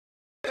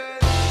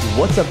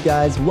What's up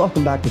guys,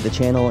 welcome back to the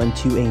channel and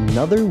to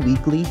another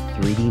weekly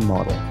 3D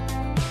model.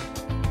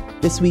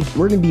 This week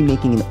we're going to be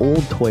making an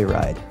old toy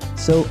ride,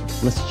 so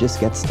let's just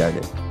get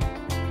started.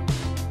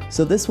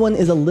 So this one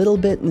is a little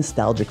bit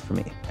nostalgic for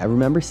me. I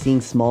remember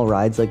seeing small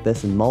rides like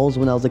this in malls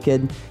when I was a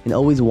kid and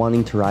always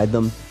wanting to ride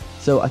them,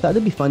 so I thought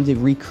it'd be fun to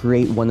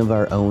recreate one of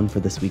our own for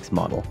this week's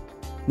model.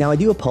 Now I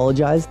do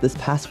apologize, this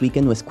past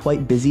weekend was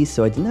quite busy,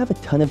 so I didn't have a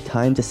ton of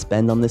time to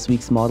spend on this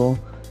week's model.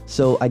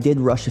 So I did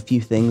rush a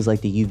few things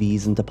like the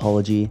UVs and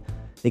topology.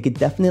 They could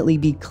definitely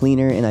be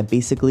cleaner, and I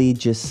basically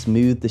just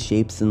smoothed the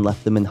shapes and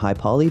left them in high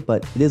poly,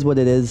 but it is what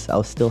it is. I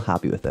was still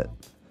happy with it.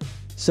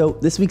 So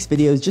this week's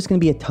video is just going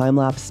to be a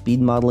time-lapse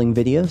speed modeling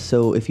video,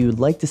 so if you would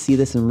like to see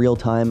this in real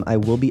time, I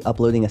will be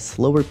uploading a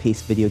slower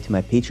paced video to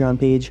my Patreon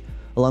page,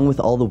 along with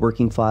all the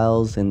working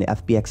files and the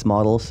FBX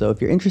model, so if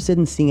you're interested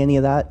in seeing any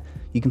of that,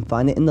 you can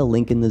find it in the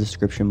link in the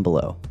description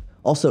below.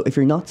 Also, if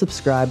you're not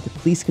subscribed,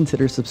 please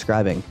consider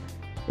subscribing.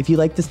 If you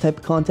like this type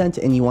of content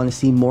and you want to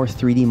see more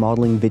 3D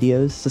modeling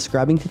videos,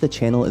 subscribing to the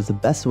channel is the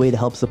best way to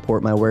help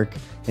support my work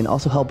and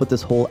also help with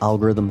this whole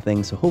algorithm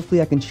thing, so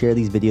hopefully I can share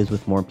these videos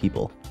with more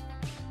people.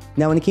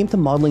 Now when it came to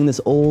modeling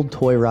this old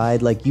toy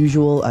ride, like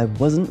usual, I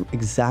wasn't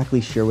exactly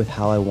sure with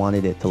how I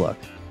wanted it to look.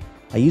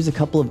 I used a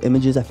couple of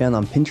images I found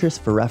on Pinterest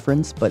for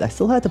reference, but I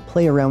still had to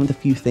play around with a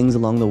few things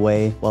along the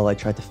way while I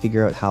tried to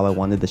figure out how I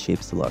wanted the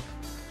shapes to look.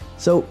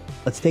 So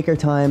let's take our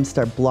time,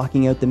 start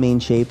blocking out the main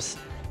shapes,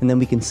 and then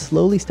we can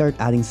slowly start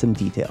adding some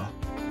detail.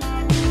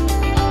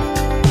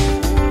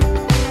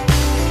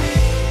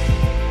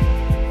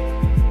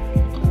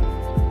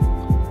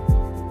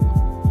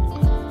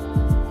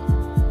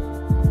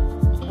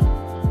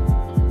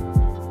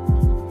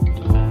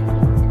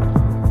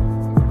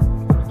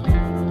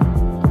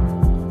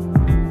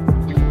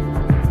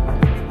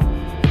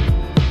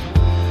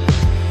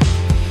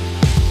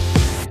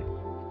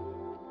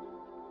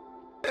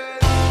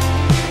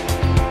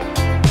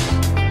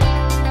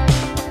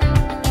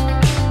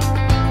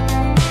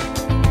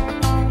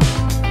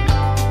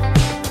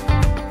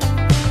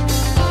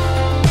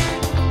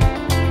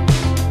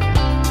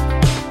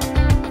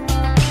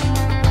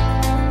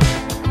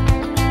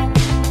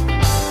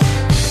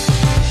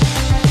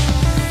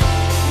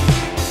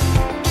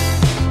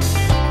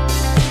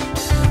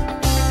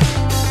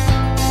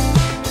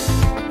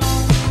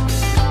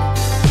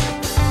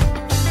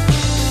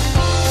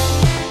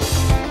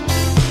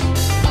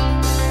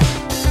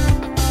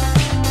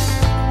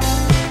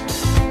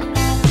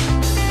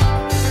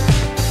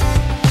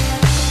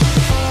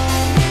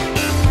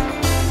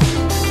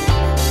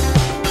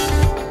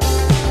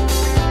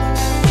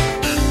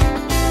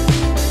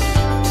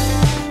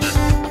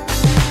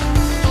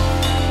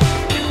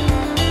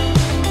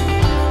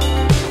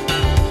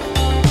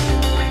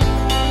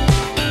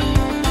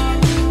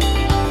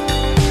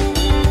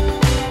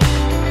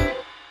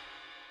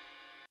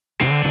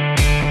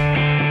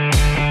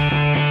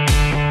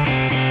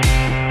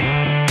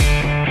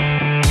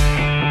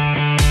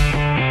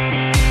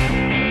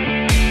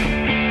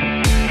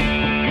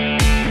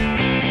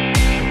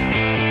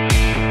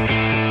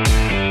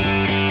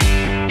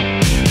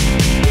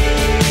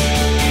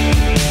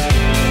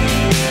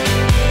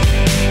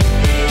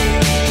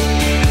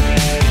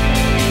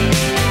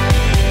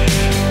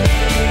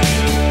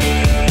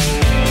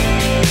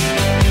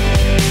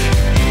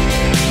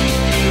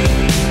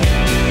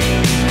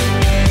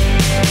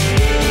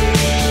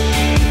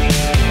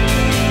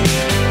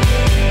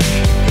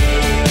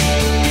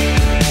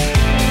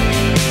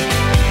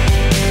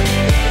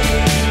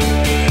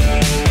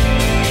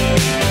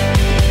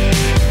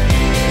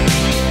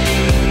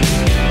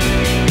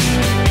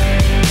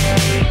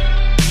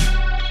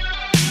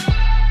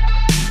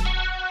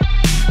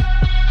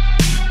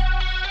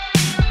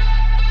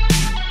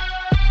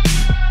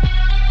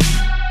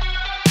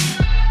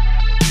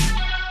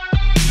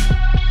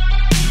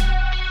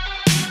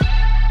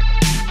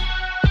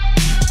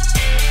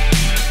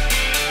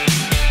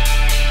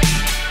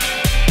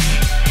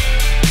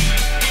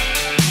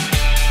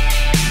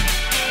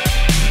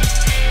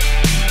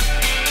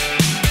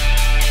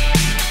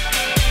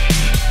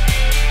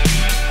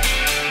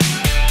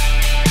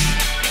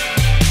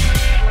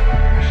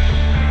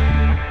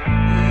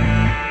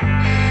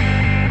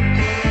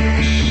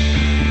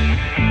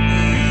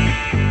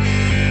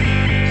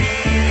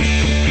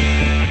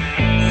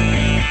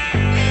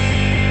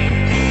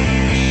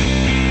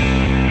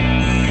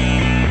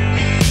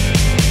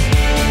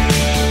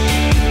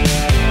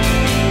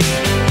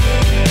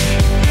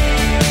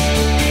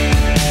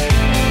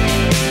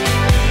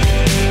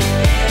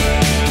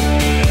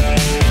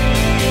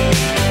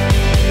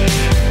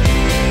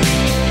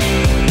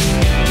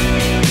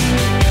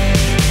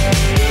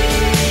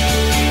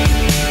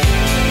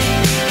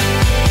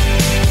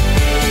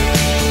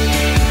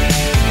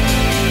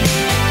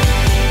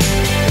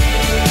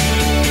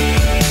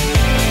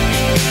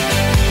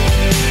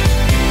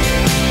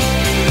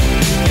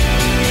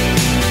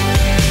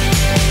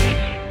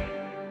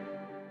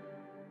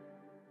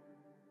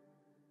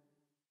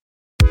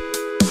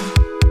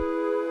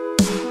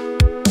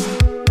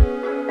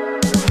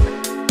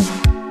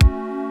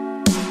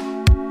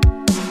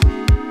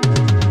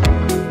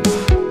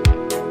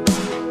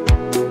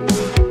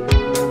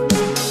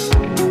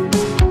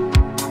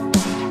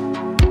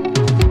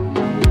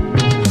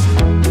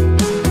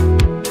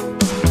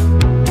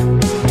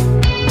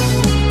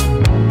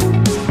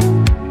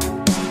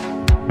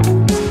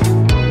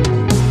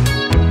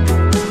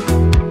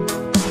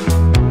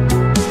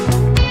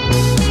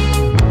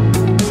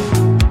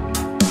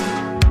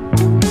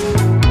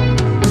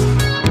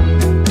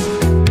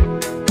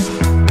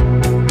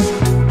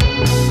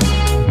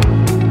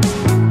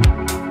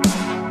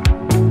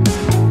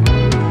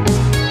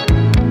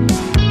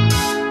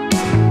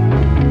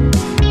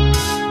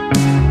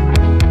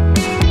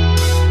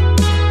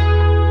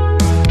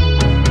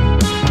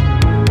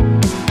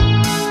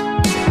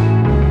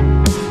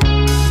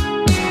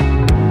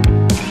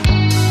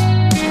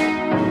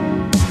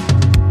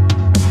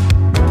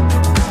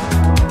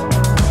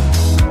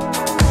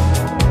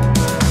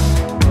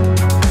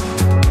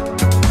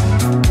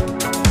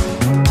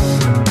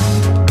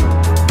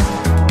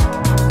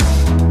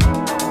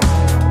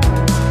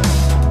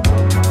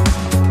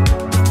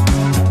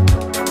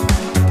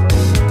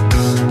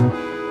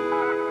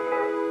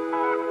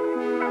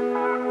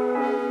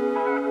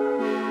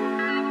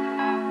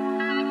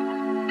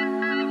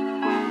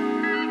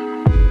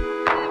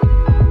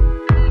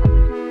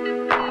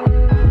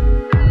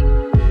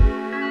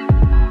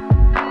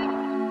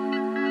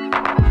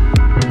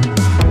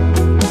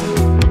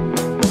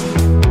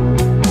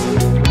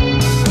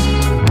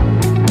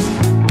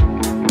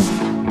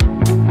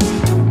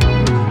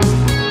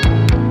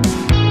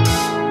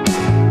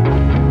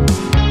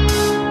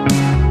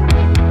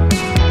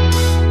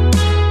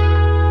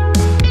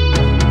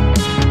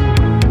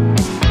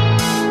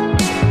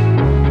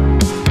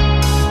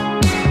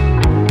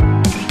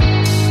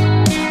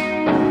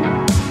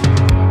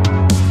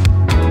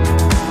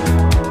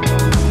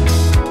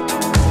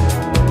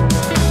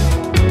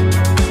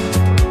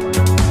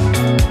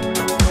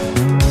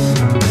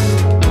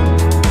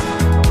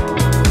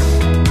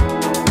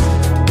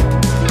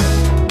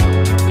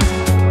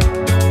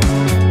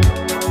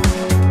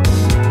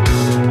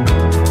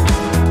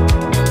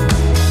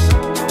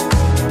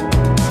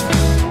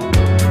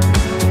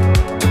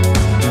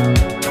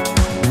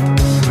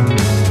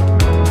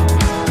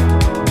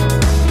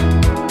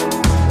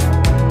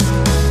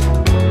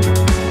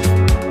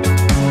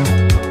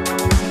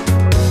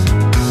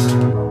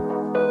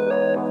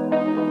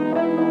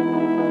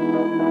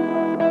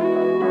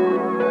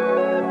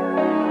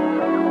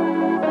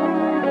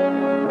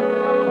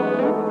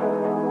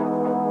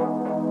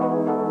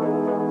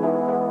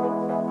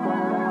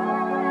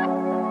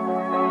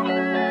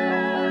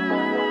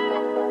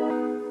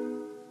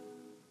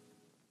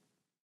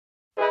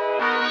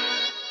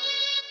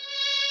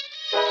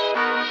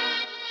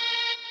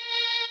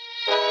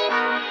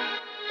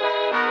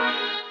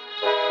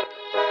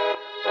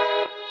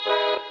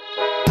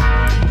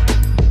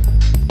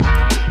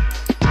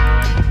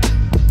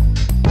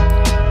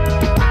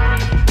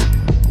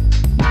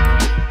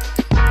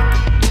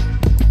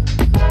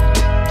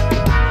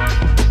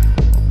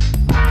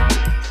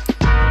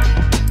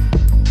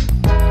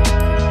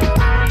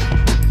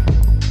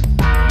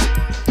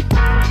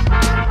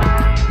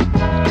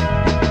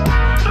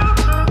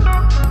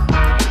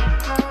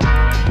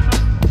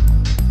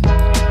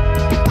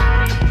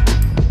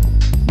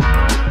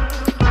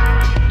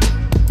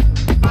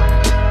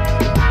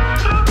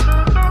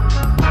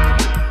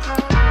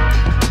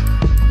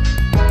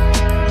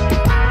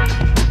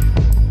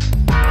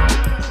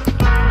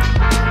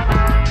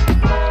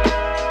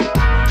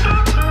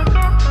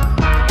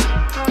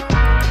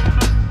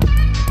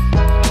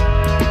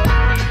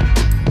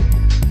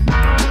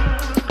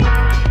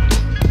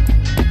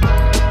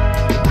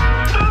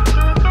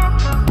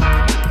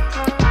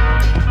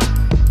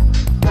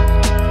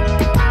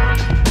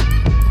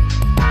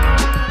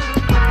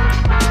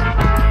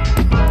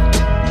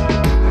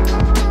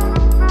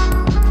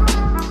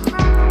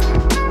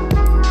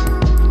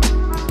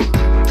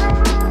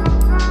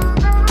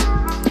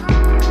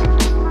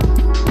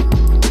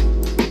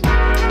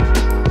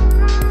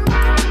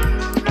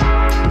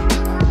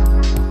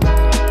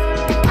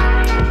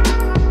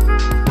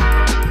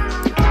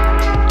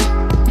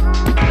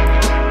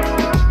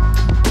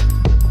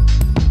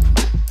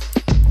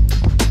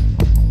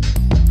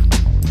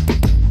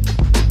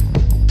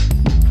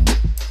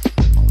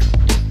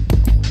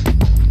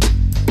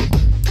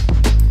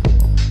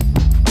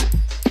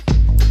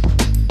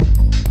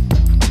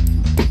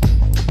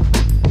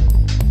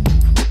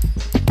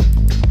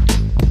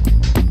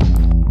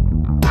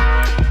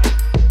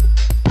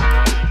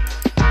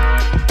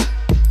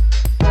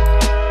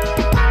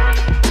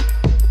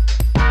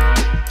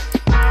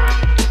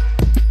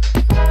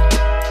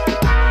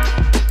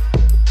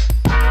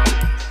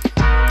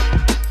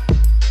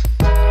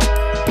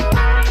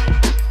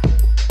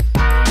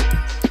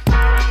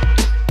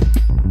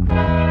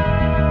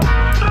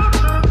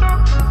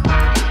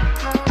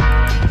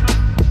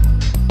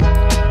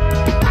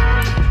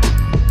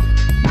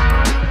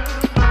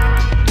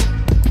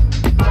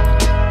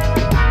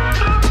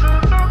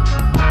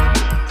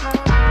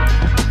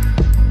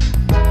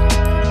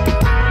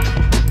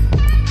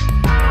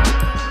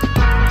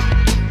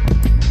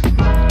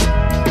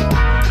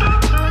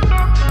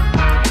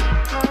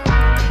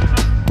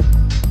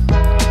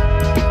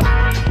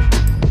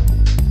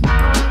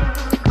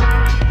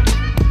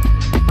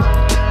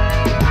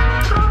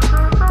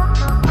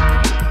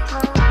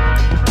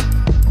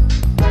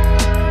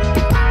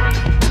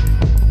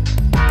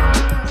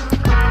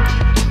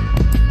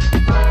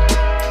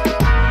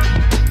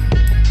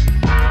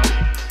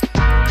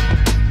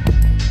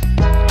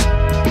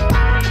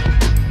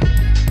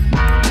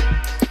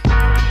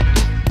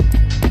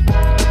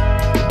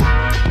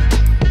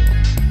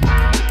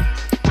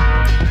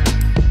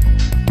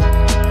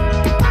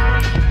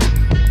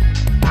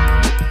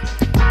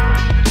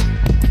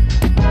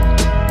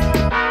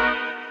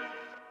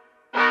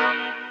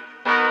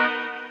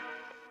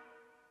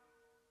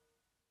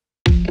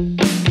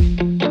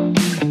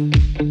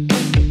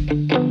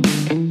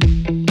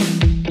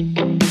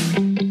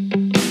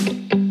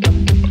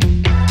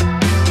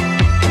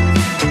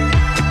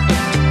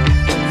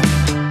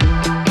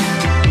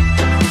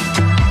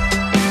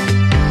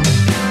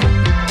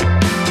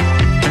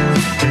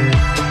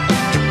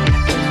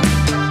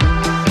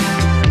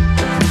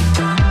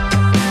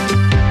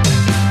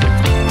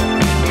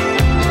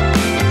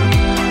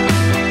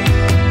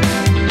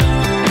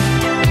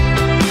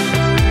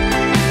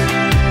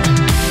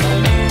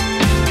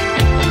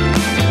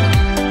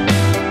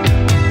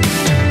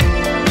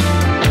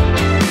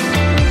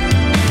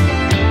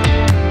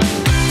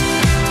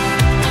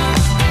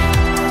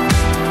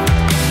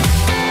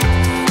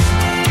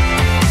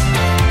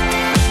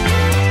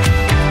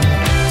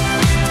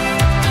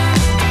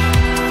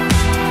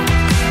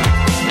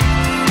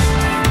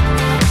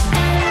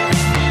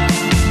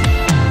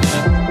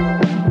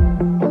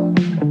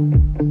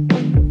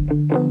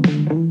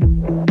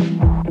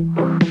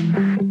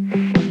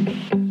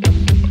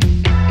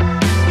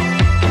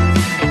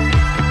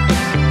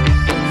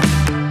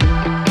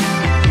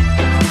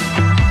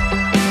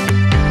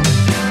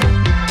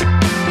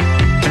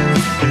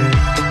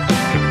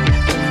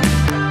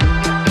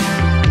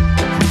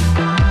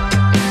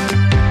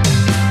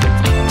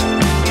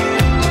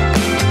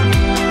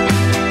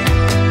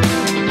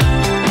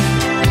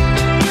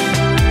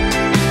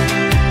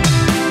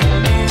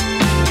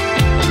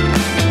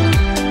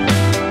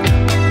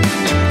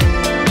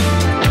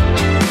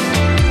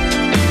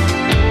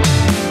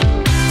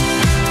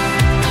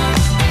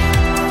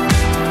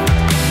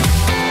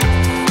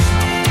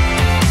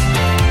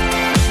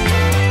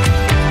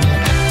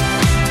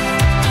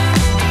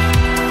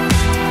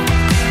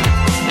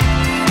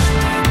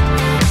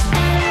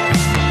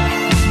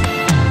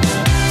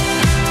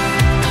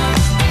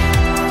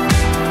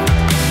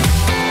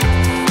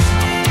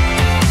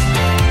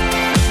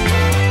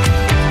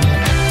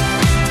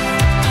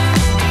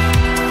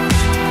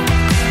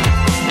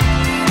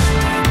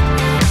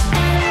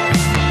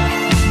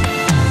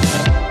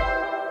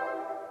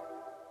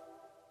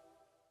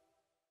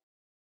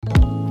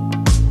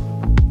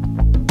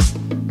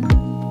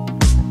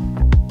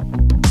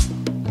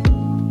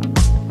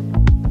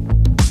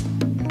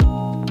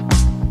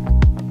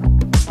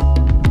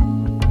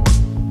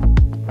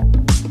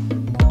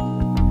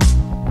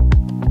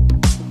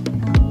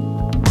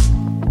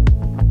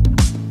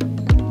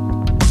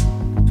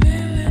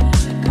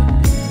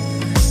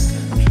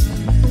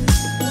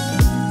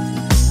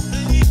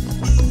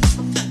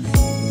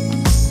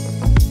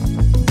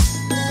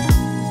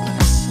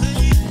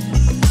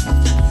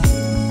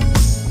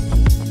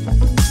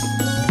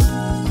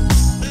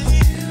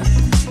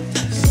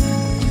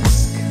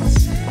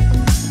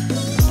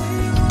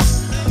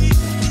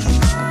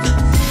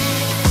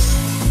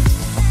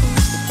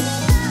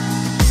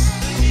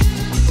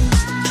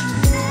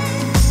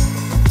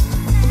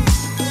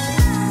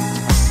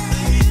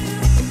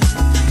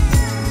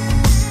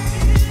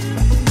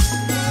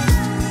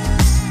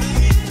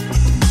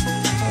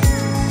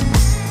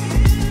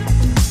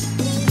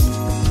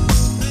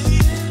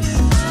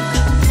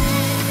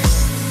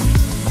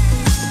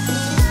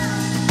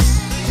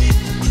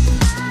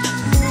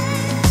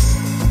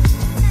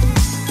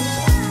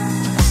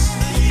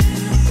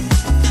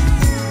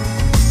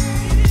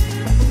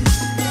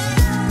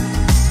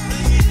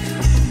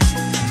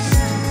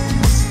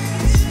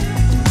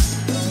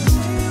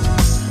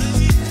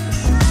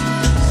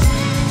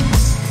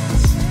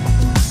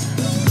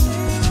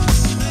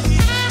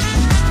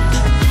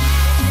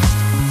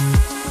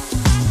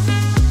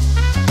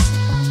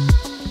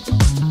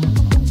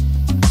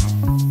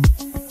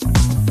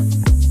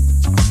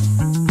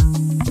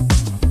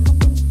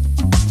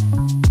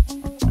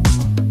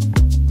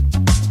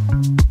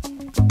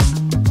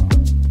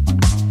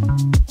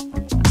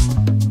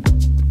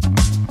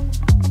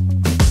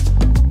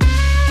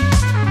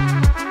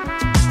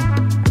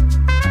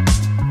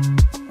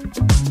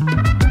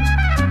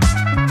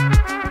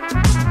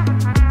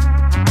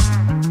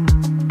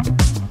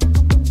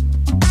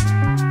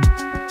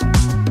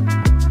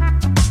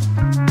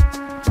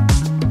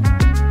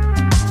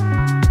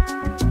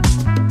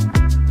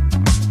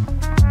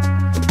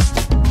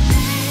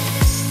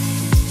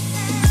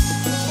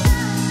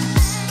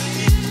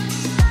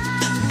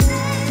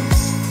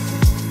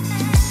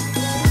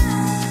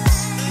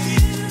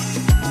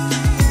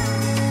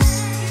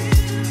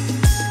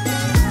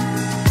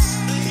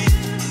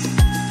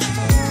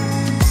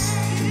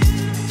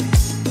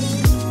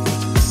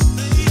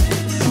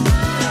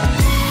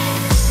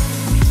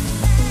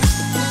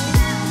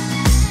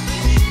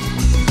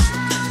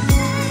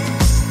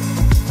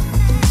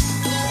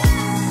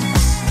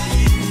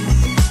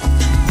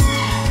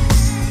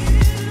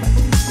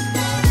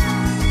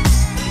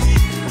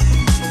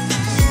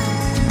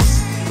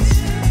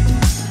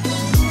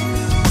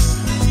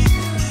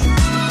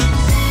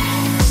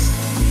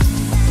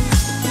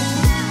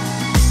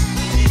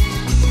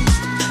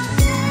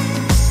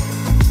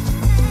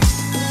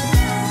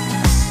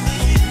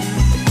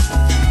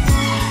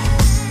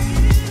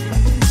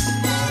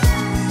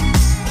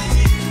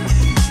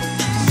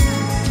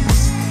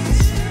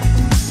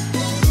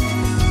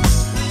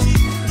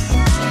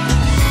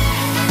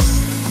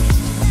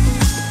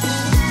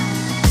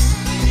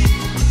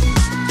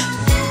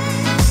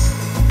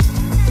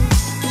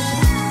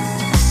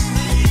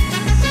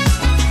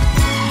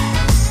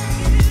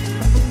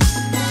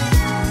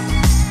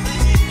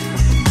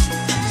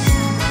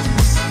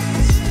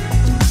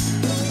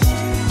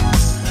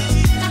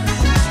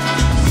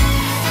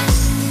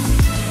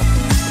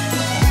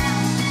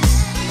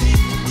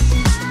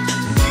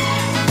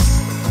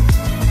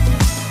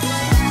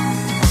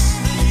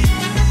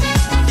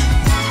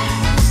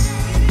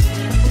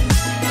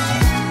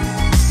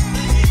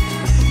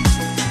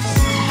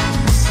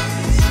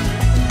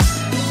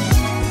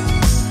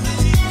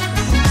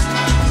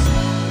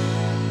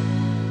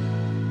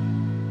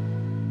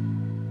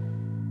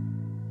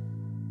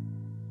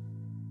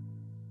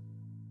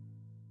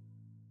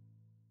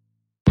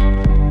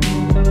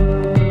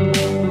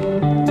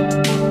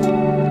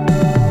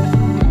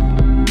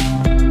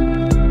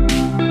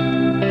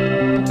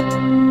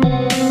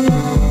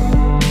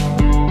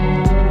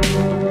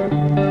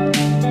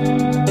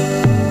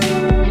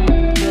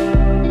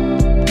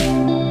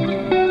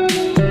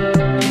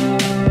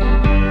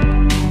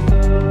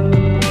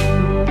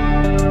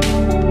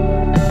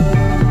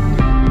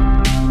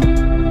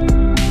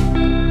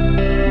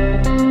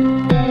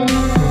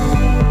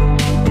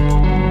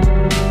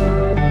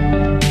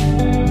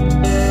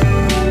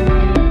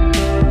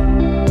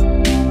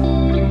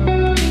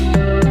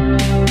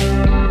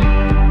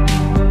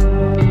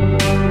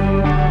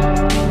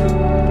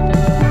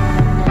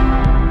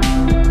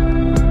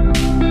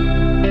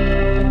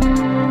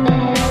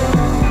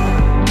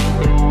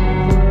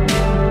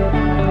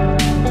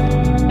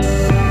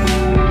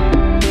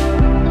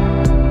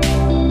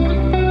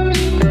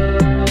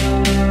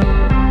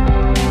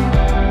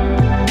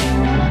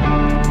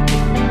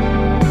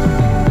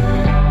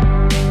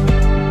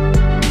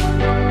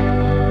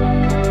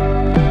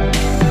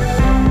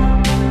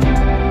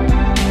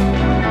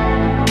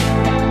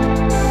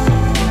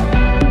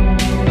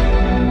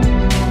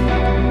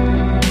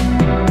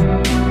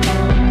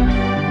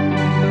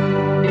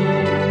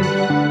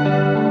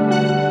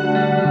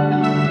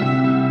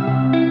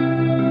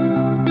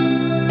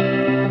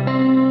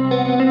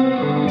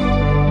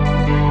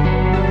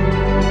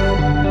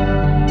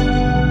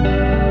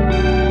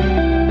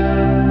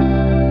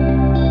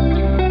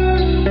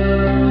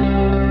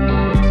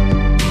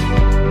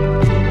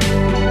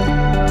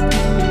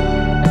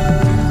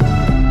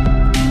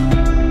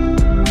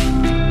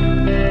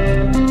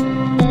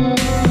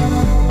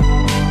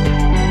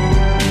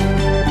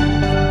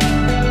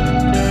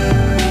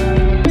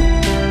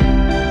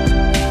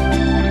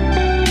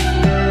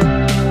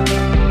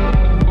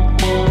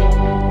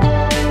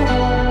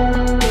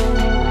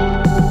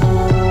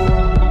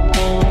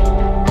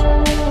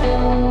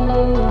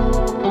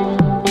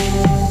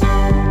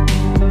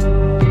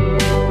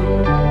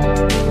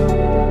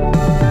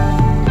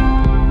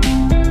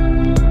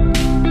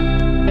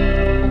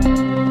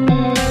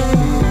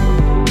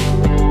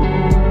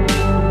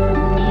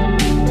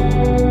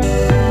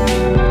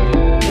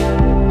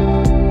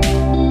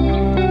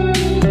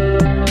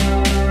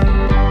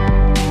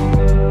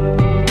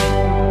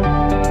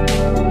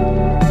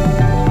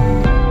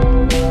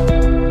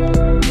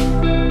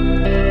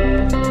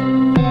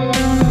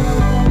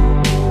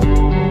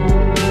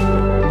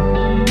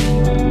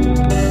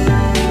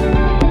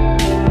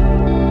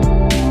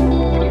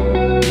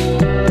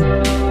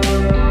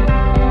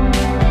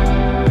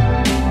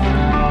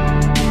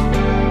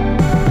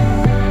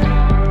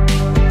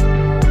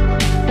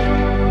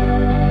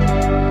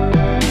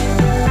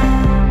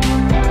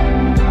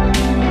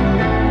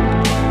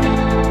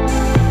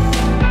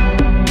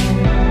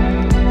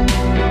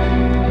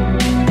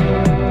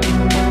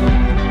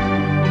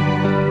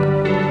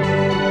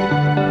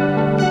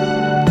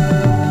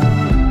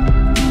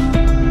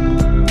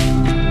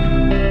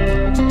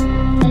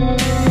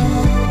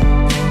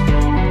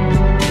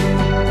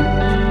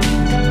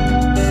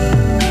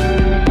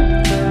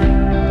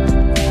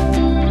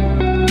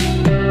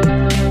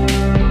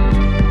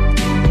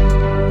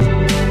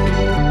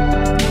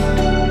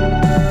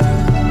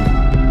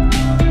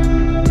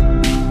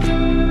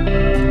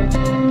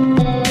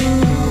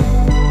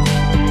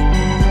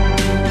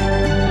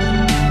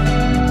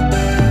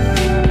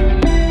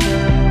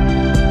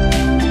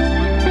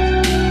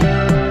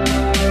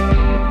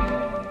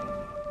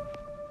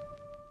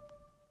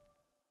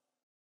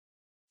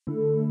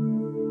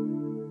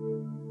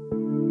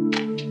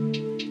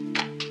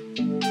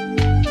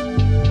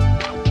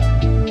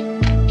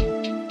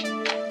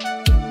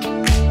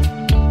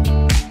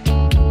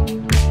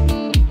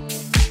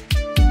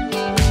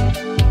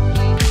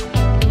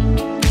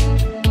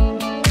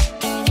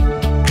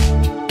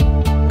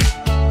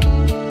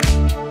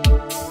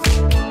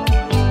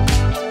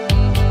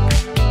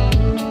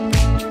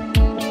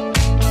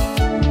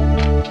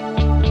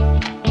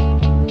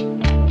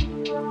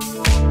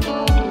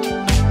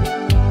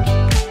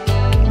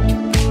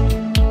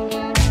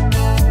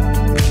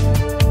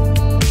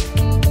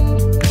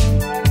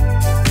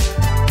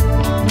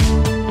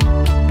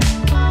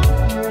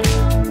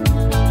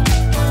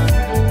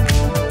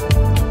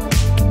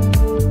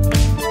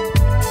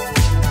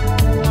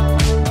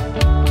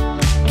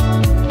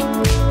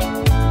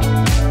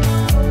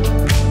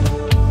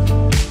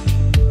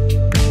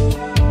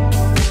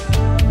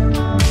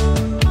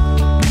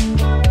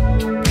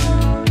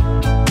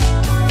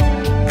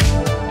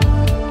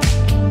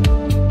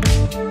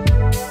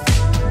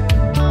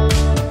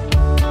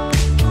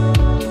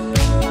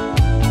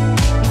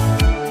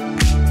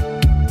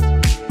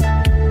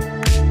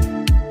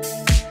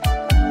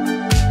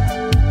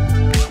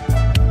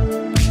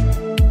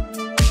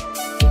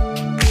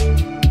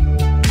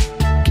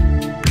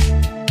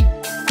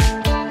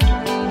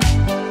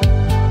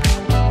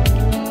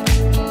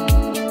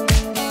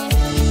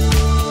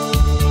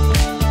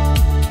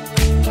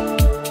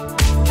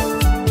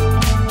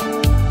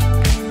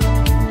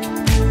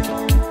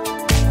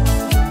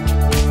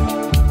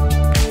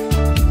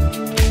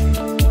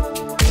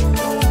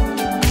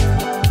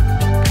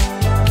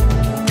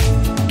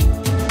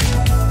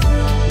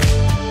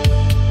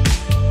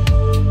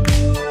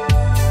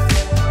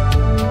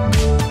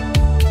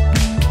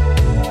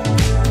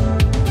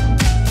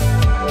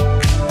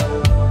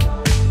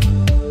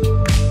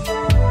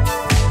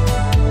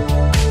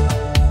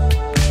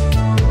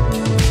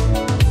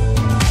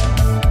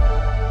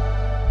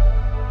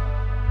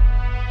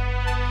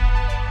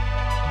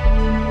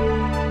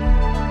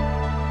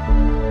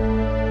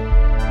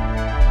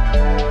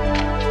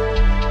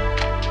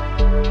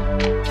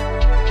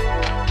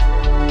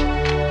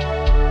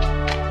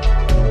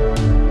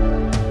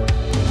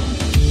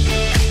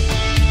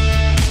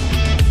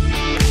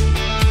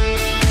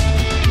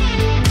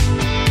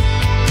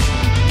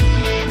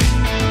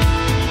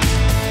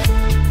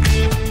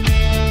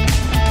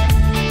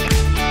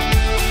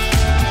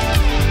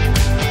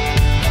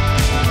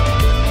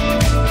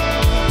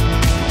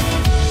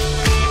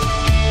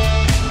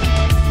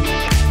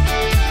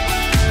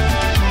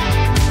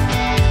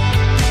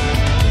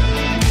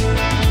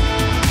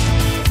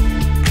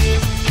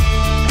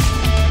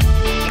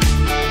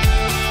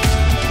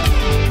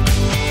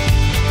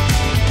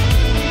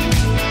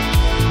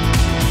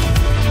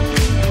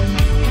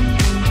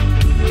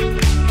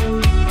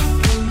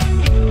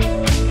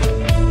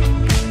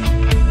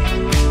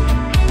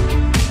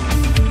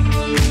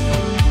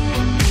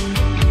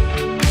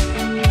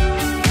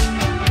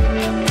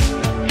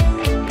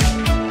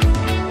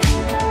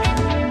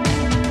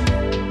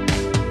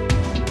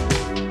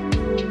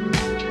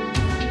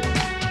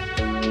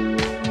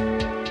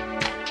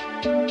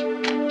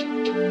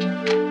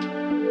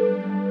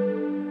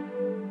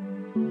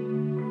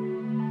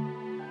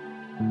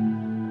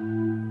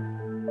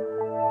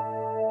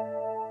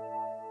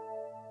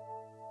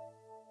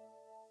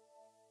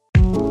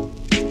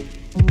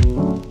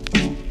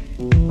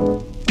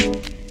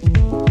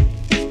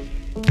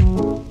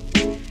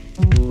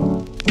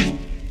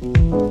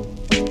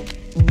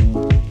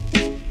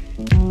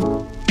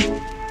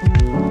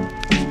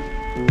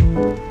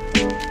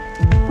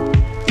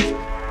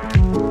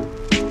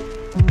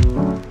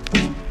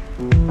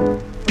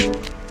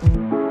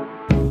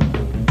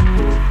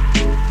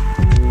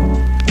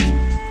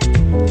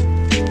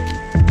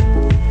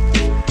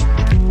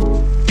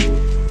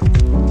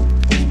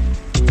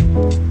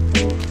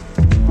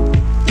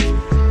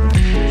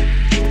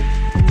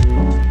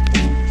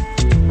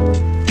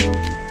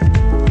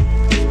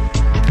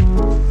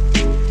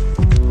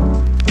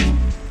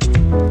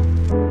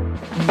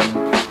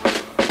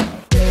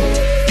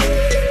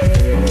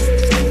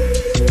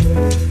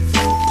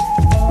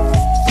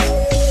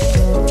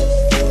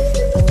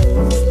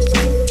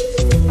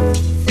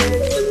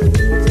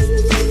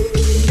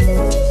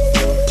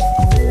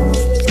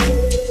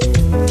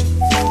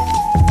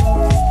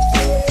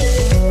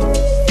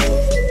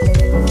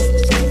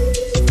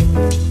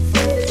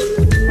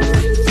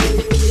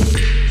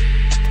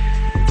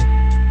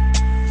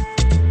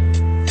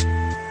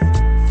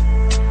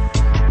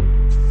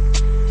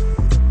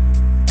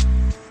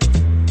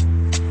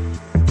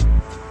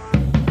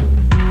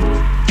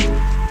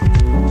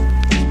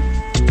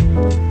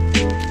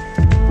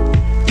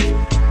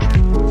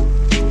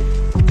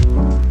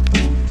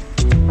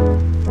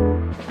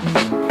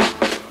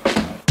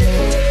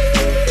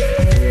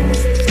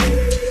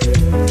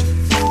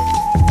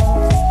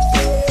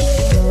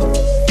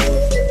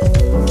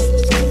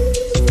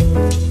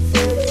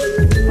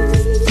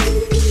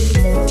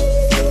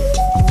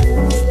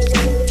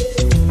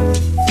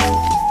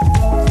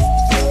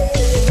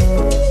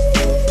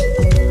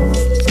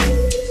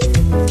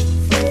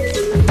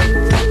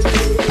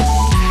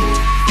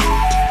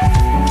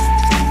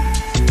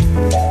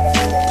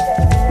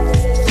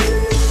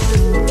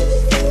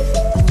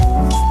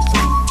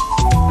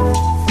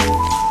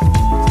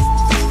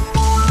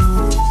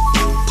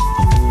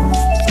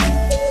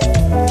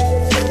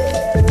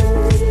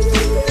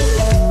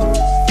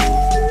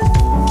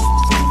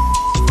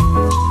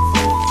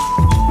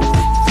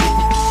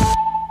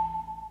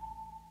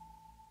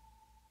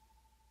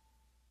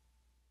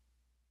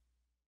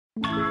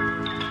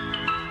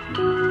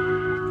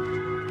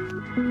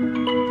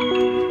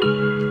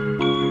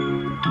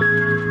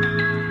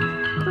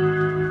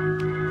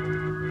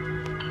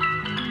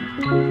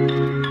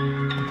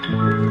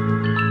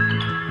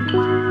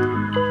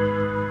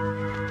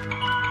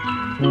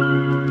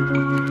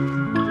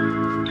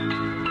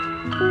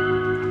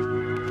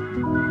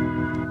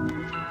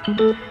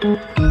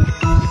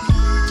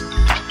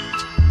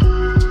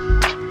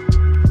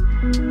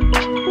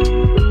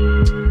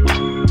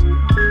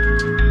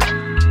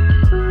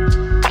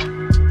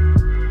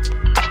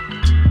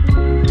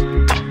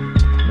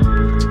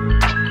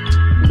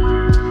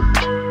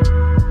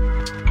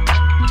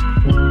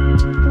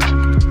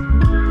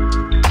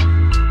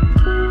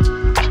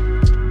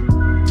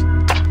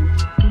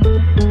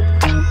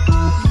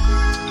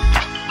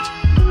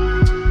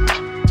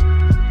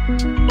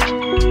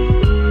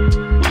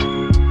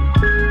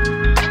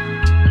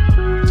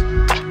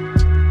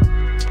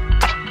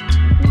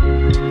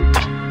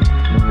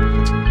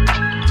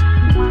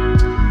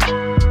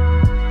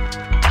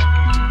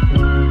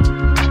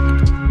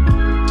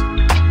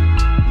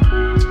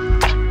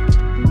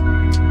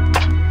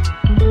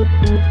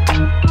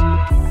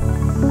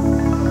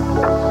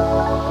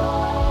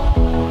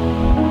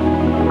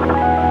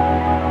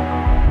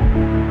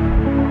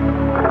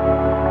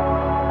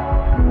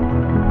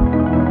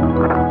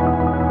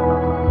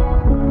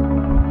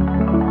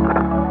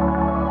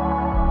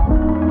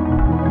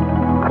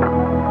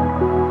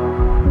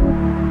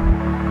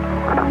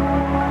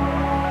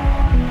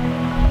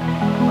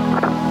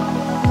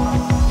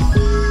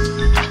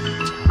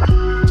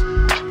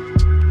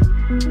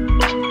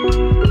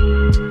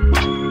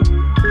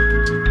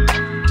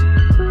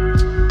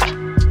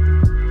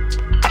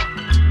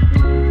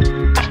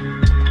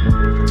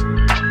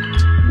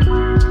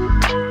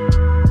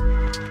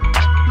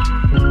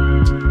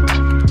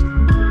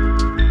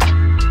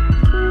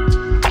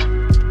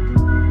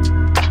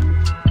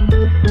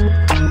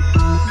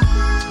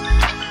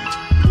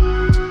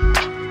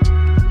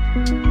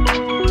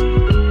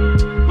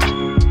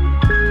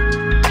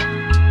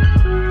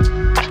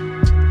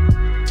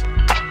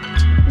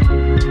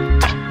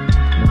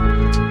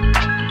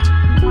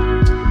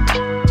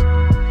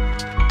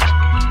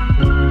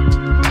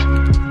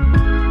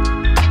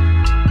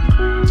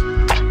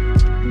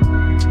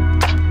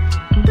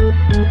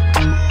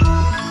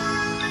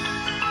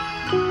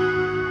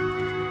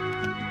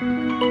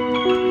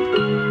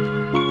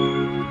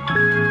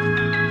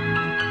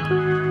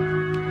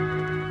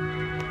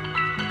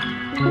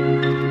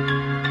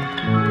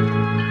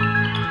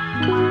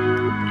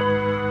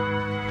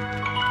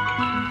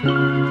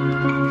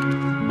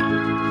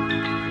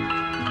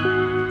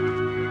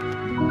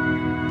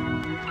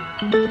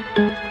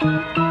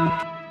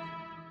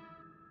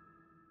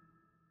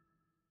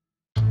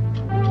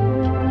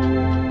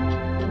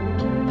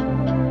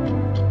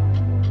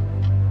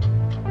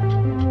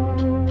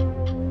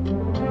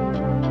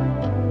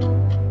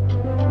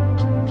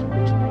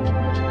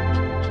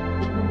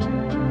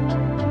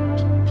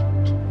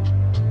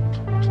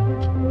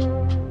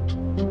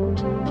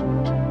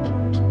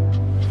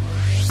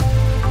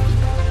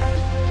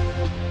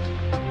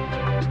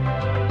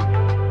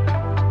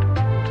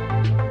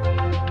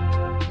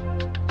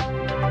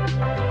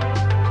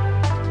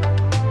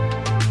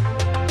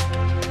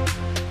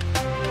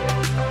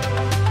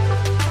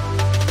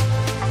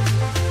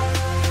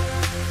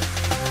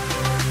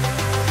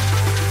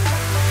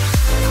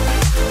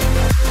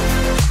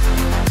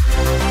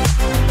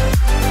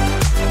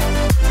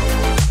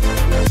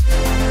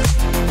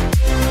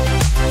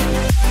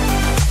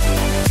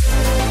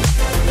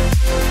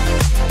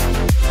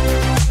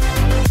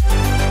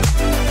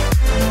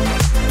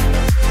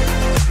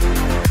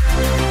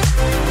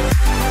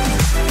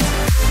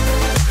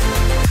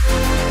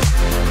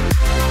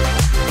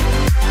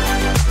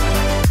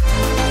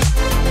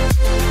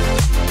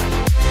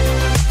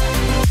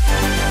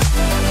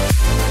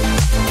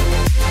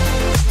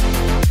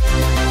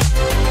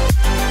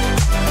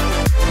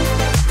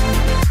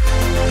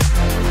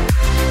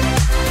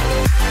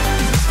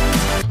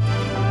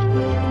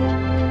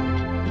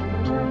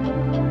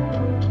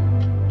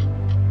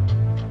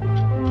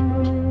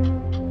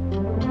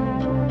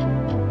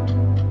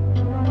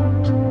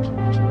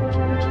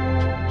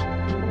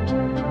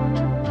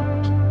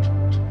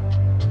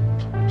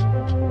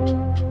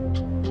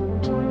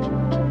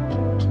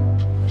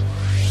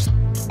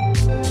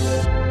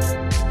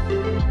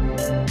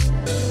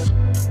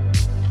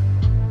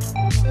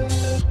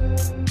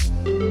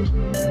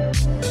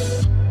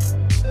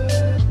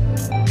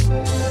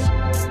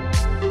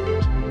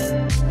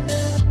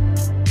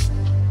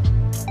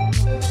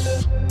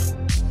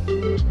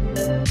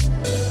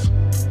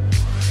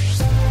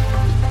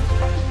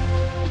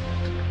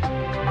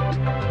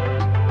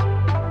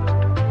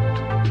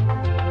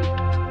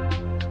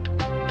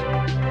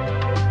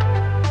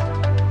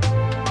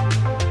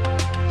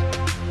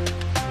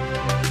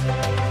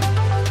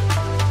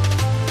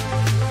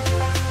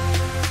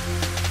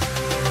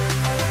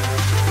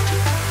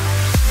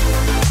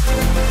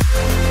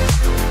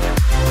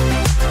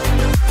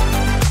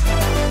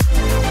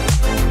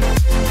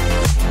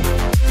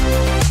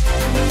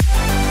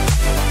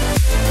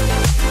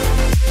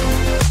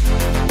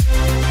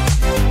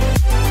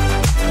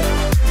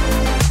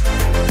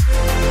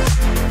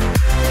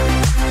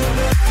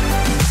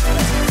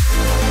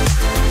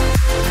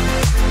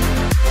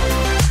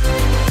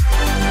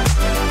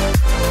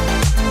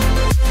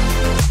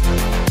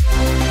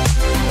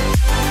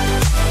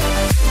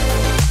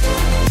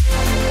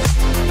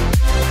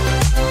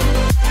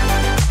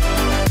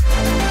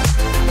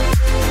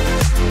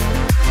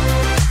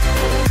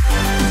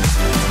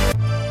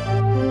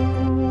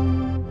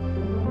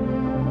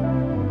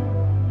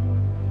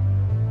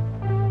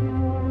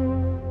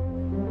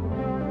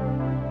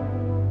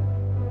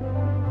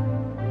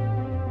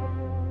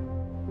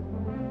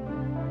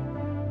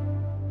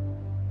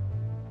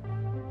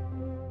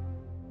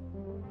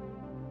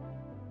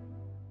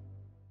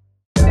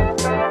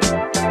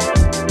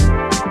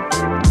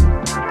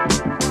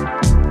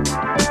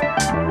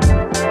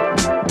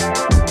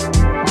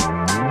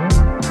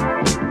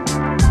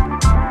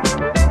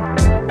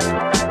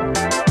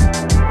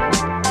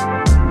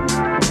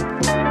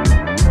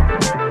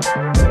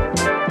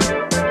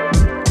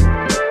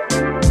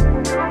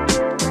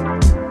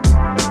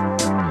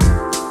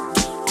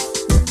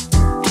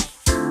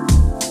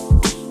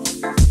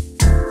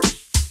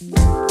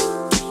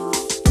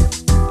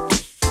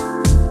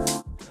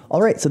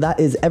 Alright, so that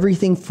is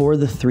everything for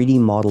the 3D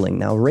modeling.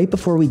 Now, right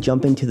before we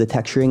jump into the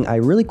texturing, I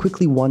really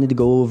quickly wanted to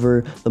go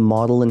over the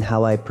model and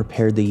how I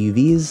prepared the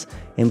UVs,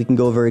 and we can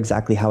go over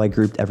exactly how I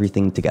grouped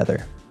everything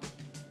together.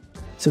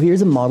 So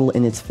here's a model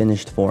in its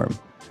finished form.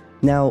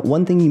 Now,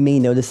 one thing you may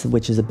notice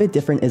which is a bit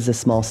different is this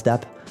small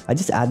step. I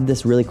just added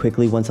this really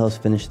quickly once I was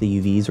finished the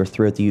UVs or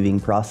throughout the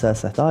UVing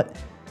process. I thought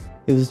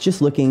it was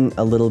just looking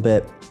a little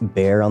bit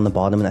bare on the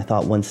bottom, and I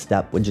thought one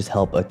step would just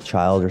help a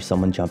child or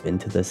someone jump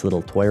into this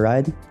little toy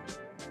ride.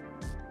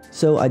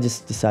 So I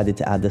just decided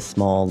to add this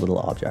small little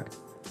object.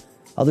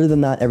 Other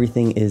than that,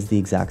 everything is the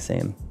exact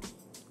same.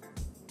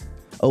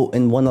 Oh,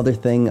 and one other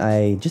thing,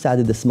 I just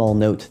added this small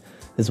note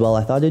as well.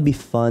 I thought it'd be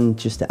fun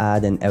just to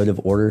add an out of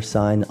order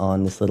sign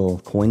on this little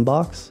coin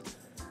box.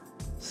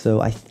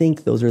 So I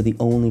think those are the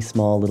only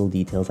small little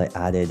details I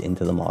added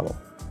into the model.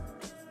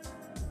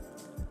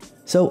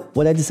 So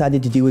what I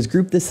decided to do was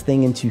group this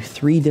thing into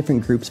 3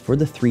 different groups for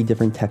the 3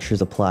 different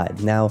textures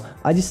applied. Now,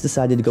 I just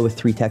decided to go with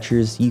 3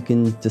 textures. You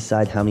can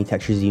decide how many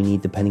textures you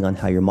need depending on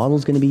how your model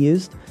is going to be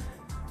used.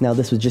 Now,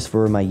 this was just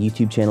for my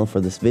YouTube channel for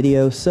this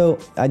video, so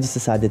I just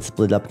decided to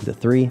split it up into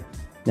 3.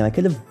 Now, I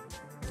could have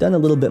done a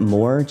little bit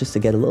more just to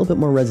get a little bit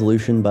more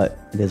resolution, but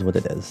it is what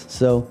it is.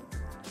 So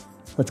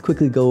let's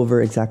quickly go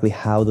over exactly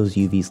how those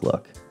UVs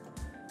look.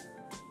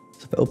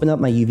 So if I open up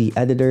my UV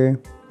editor,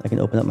 I can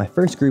open up my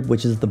first group,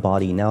 which is the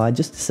body. Now, I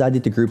just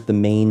decided to group the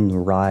main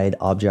ride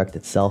object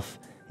itself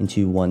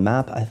into one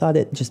map. I thought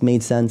it just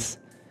made sense.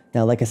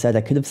 Now, like I said,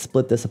 I could have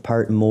split this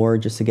apart more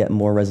just to get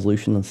more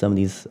resolution on some of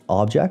these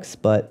objects,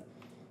 but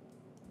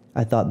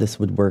I thought this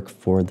would work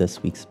for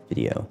this week's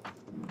video.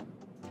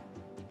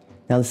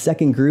 Now, the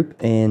second group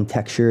and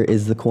texture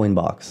is the coin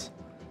box.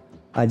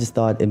 I just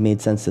thought it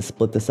made sense to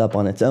split this up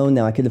on its own.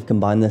 Now, I could have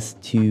combined this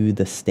to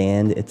the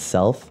stand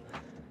itself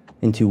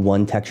into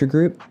one texture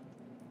group.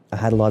 I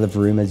had a lot of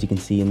room, as you can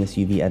see in this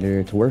UV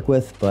editor, to work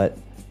with, but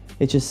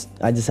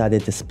I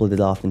decided to split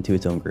it off into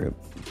its own group.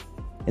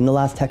 And the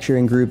last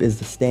texturing group is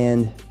the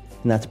stand,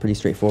 and that's pretty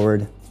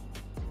straightforward.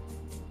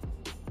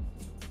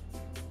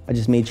 I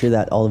just made sure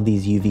that all of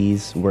these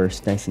UVs were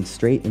nice and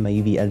straight in my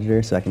UV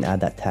editor so I can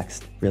add that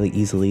text really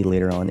easily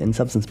later on in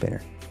Substance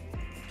Painter.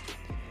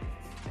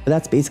 But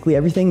that's basically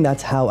everything.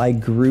 That's how I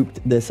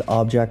grouped this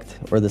object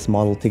or this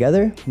model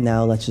together.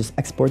 Now let's just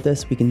export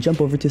this. We can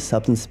jump over to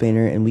Substance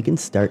Painter and we can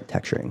start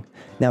texturing.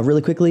 Now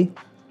really quickly,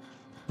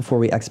 before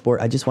we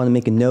export, I just want to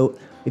make a note.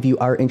 If you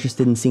are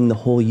interested in seeing the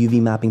whole UV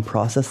mapping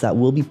process, that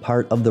will be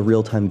part of the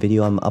real-time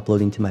video I'm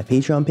uploading to my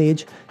Patreon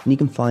page, and you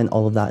can find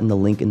all of that in the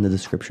link in the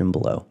description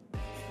below.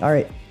 All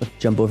right, let's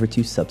jump over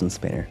to Substance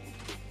Painter.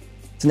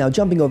 So now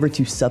jumping over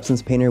to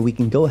Substance Painter, we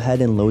can go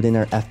ahead and load in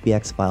our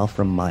FBX file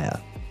from Maya.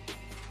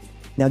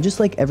 Now, just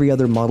like every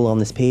other model on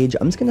this page,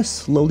 I'm just going to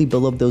slowly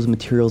build up those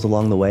materials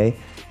along the way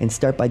and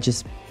start by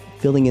just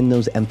filling in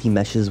those empty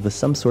meshes with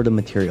some sort of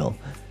material.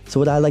 So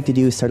what I like to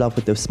do is start off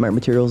with those smart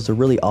materials. They're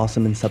really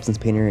awesome in Substance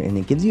Painter and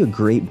it gives you a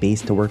great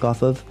base to work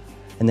off of.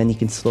 And then you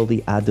can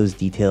slowly add those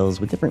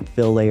details with different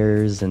fill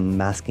layers and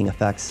masking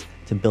effects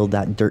to build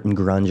that dirt and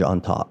grunge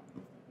on top.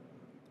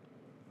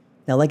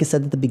 Now, like I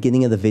said at the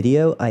beginning of the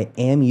video, I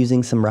am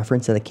using some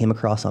reference that I came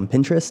across on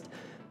Pinterest,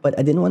 but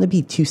I didn't want to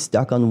be too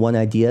stuck on one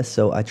idea,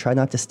 so I try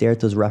not to stare at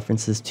those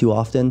references too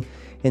often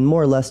and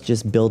more or less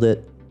just build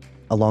it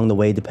along the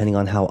way depending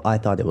on how I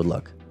thought it would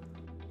look.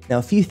 Now,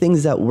 a few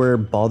things that were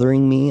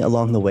bothering me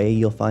along the way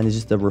you'll find is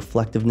just the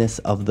reflectiveness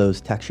of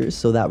those textures.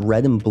 So that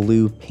red and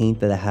blue paint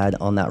that I had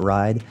on that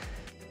ride,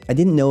 I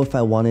didn't know if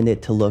I wanted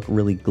it to look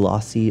really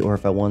glossy or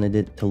if I wanted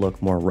it to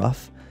look more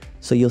rough.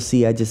 So you'll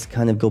see I just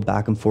kind of go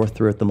back and forth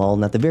throughout them all,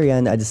 and at the very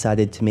end I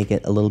decided to make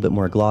it a little bit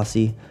more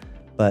glossy,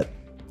 but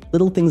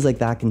little things like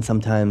that can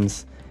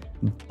sometimes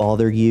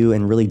bother you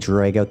and really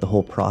drag out the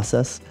whole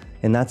process.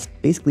 And that's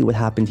basically what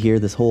happened here.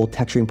 This whole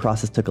texturing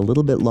process took a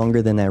little bit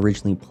longer than I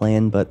originally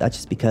planned, but that's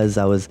just because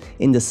I was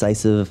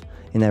indecisive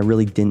and I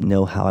really didn't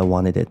know how I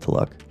wanted it to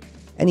look.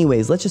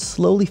 Anyways, let's just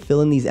slowly fill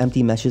in these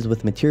empty meshes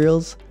with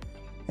materials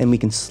and we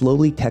can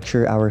slowly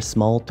texture our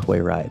small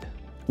toy ride.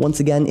 Once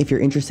again, if you're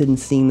interested in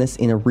seeing this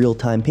in a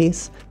real-time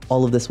pace,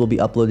 all of this will be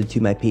uploaded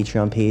to my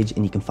Patreon page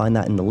and you can find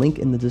that in the link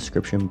in the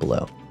description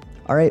below.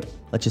 All right,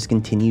 let's just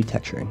continue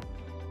texturing.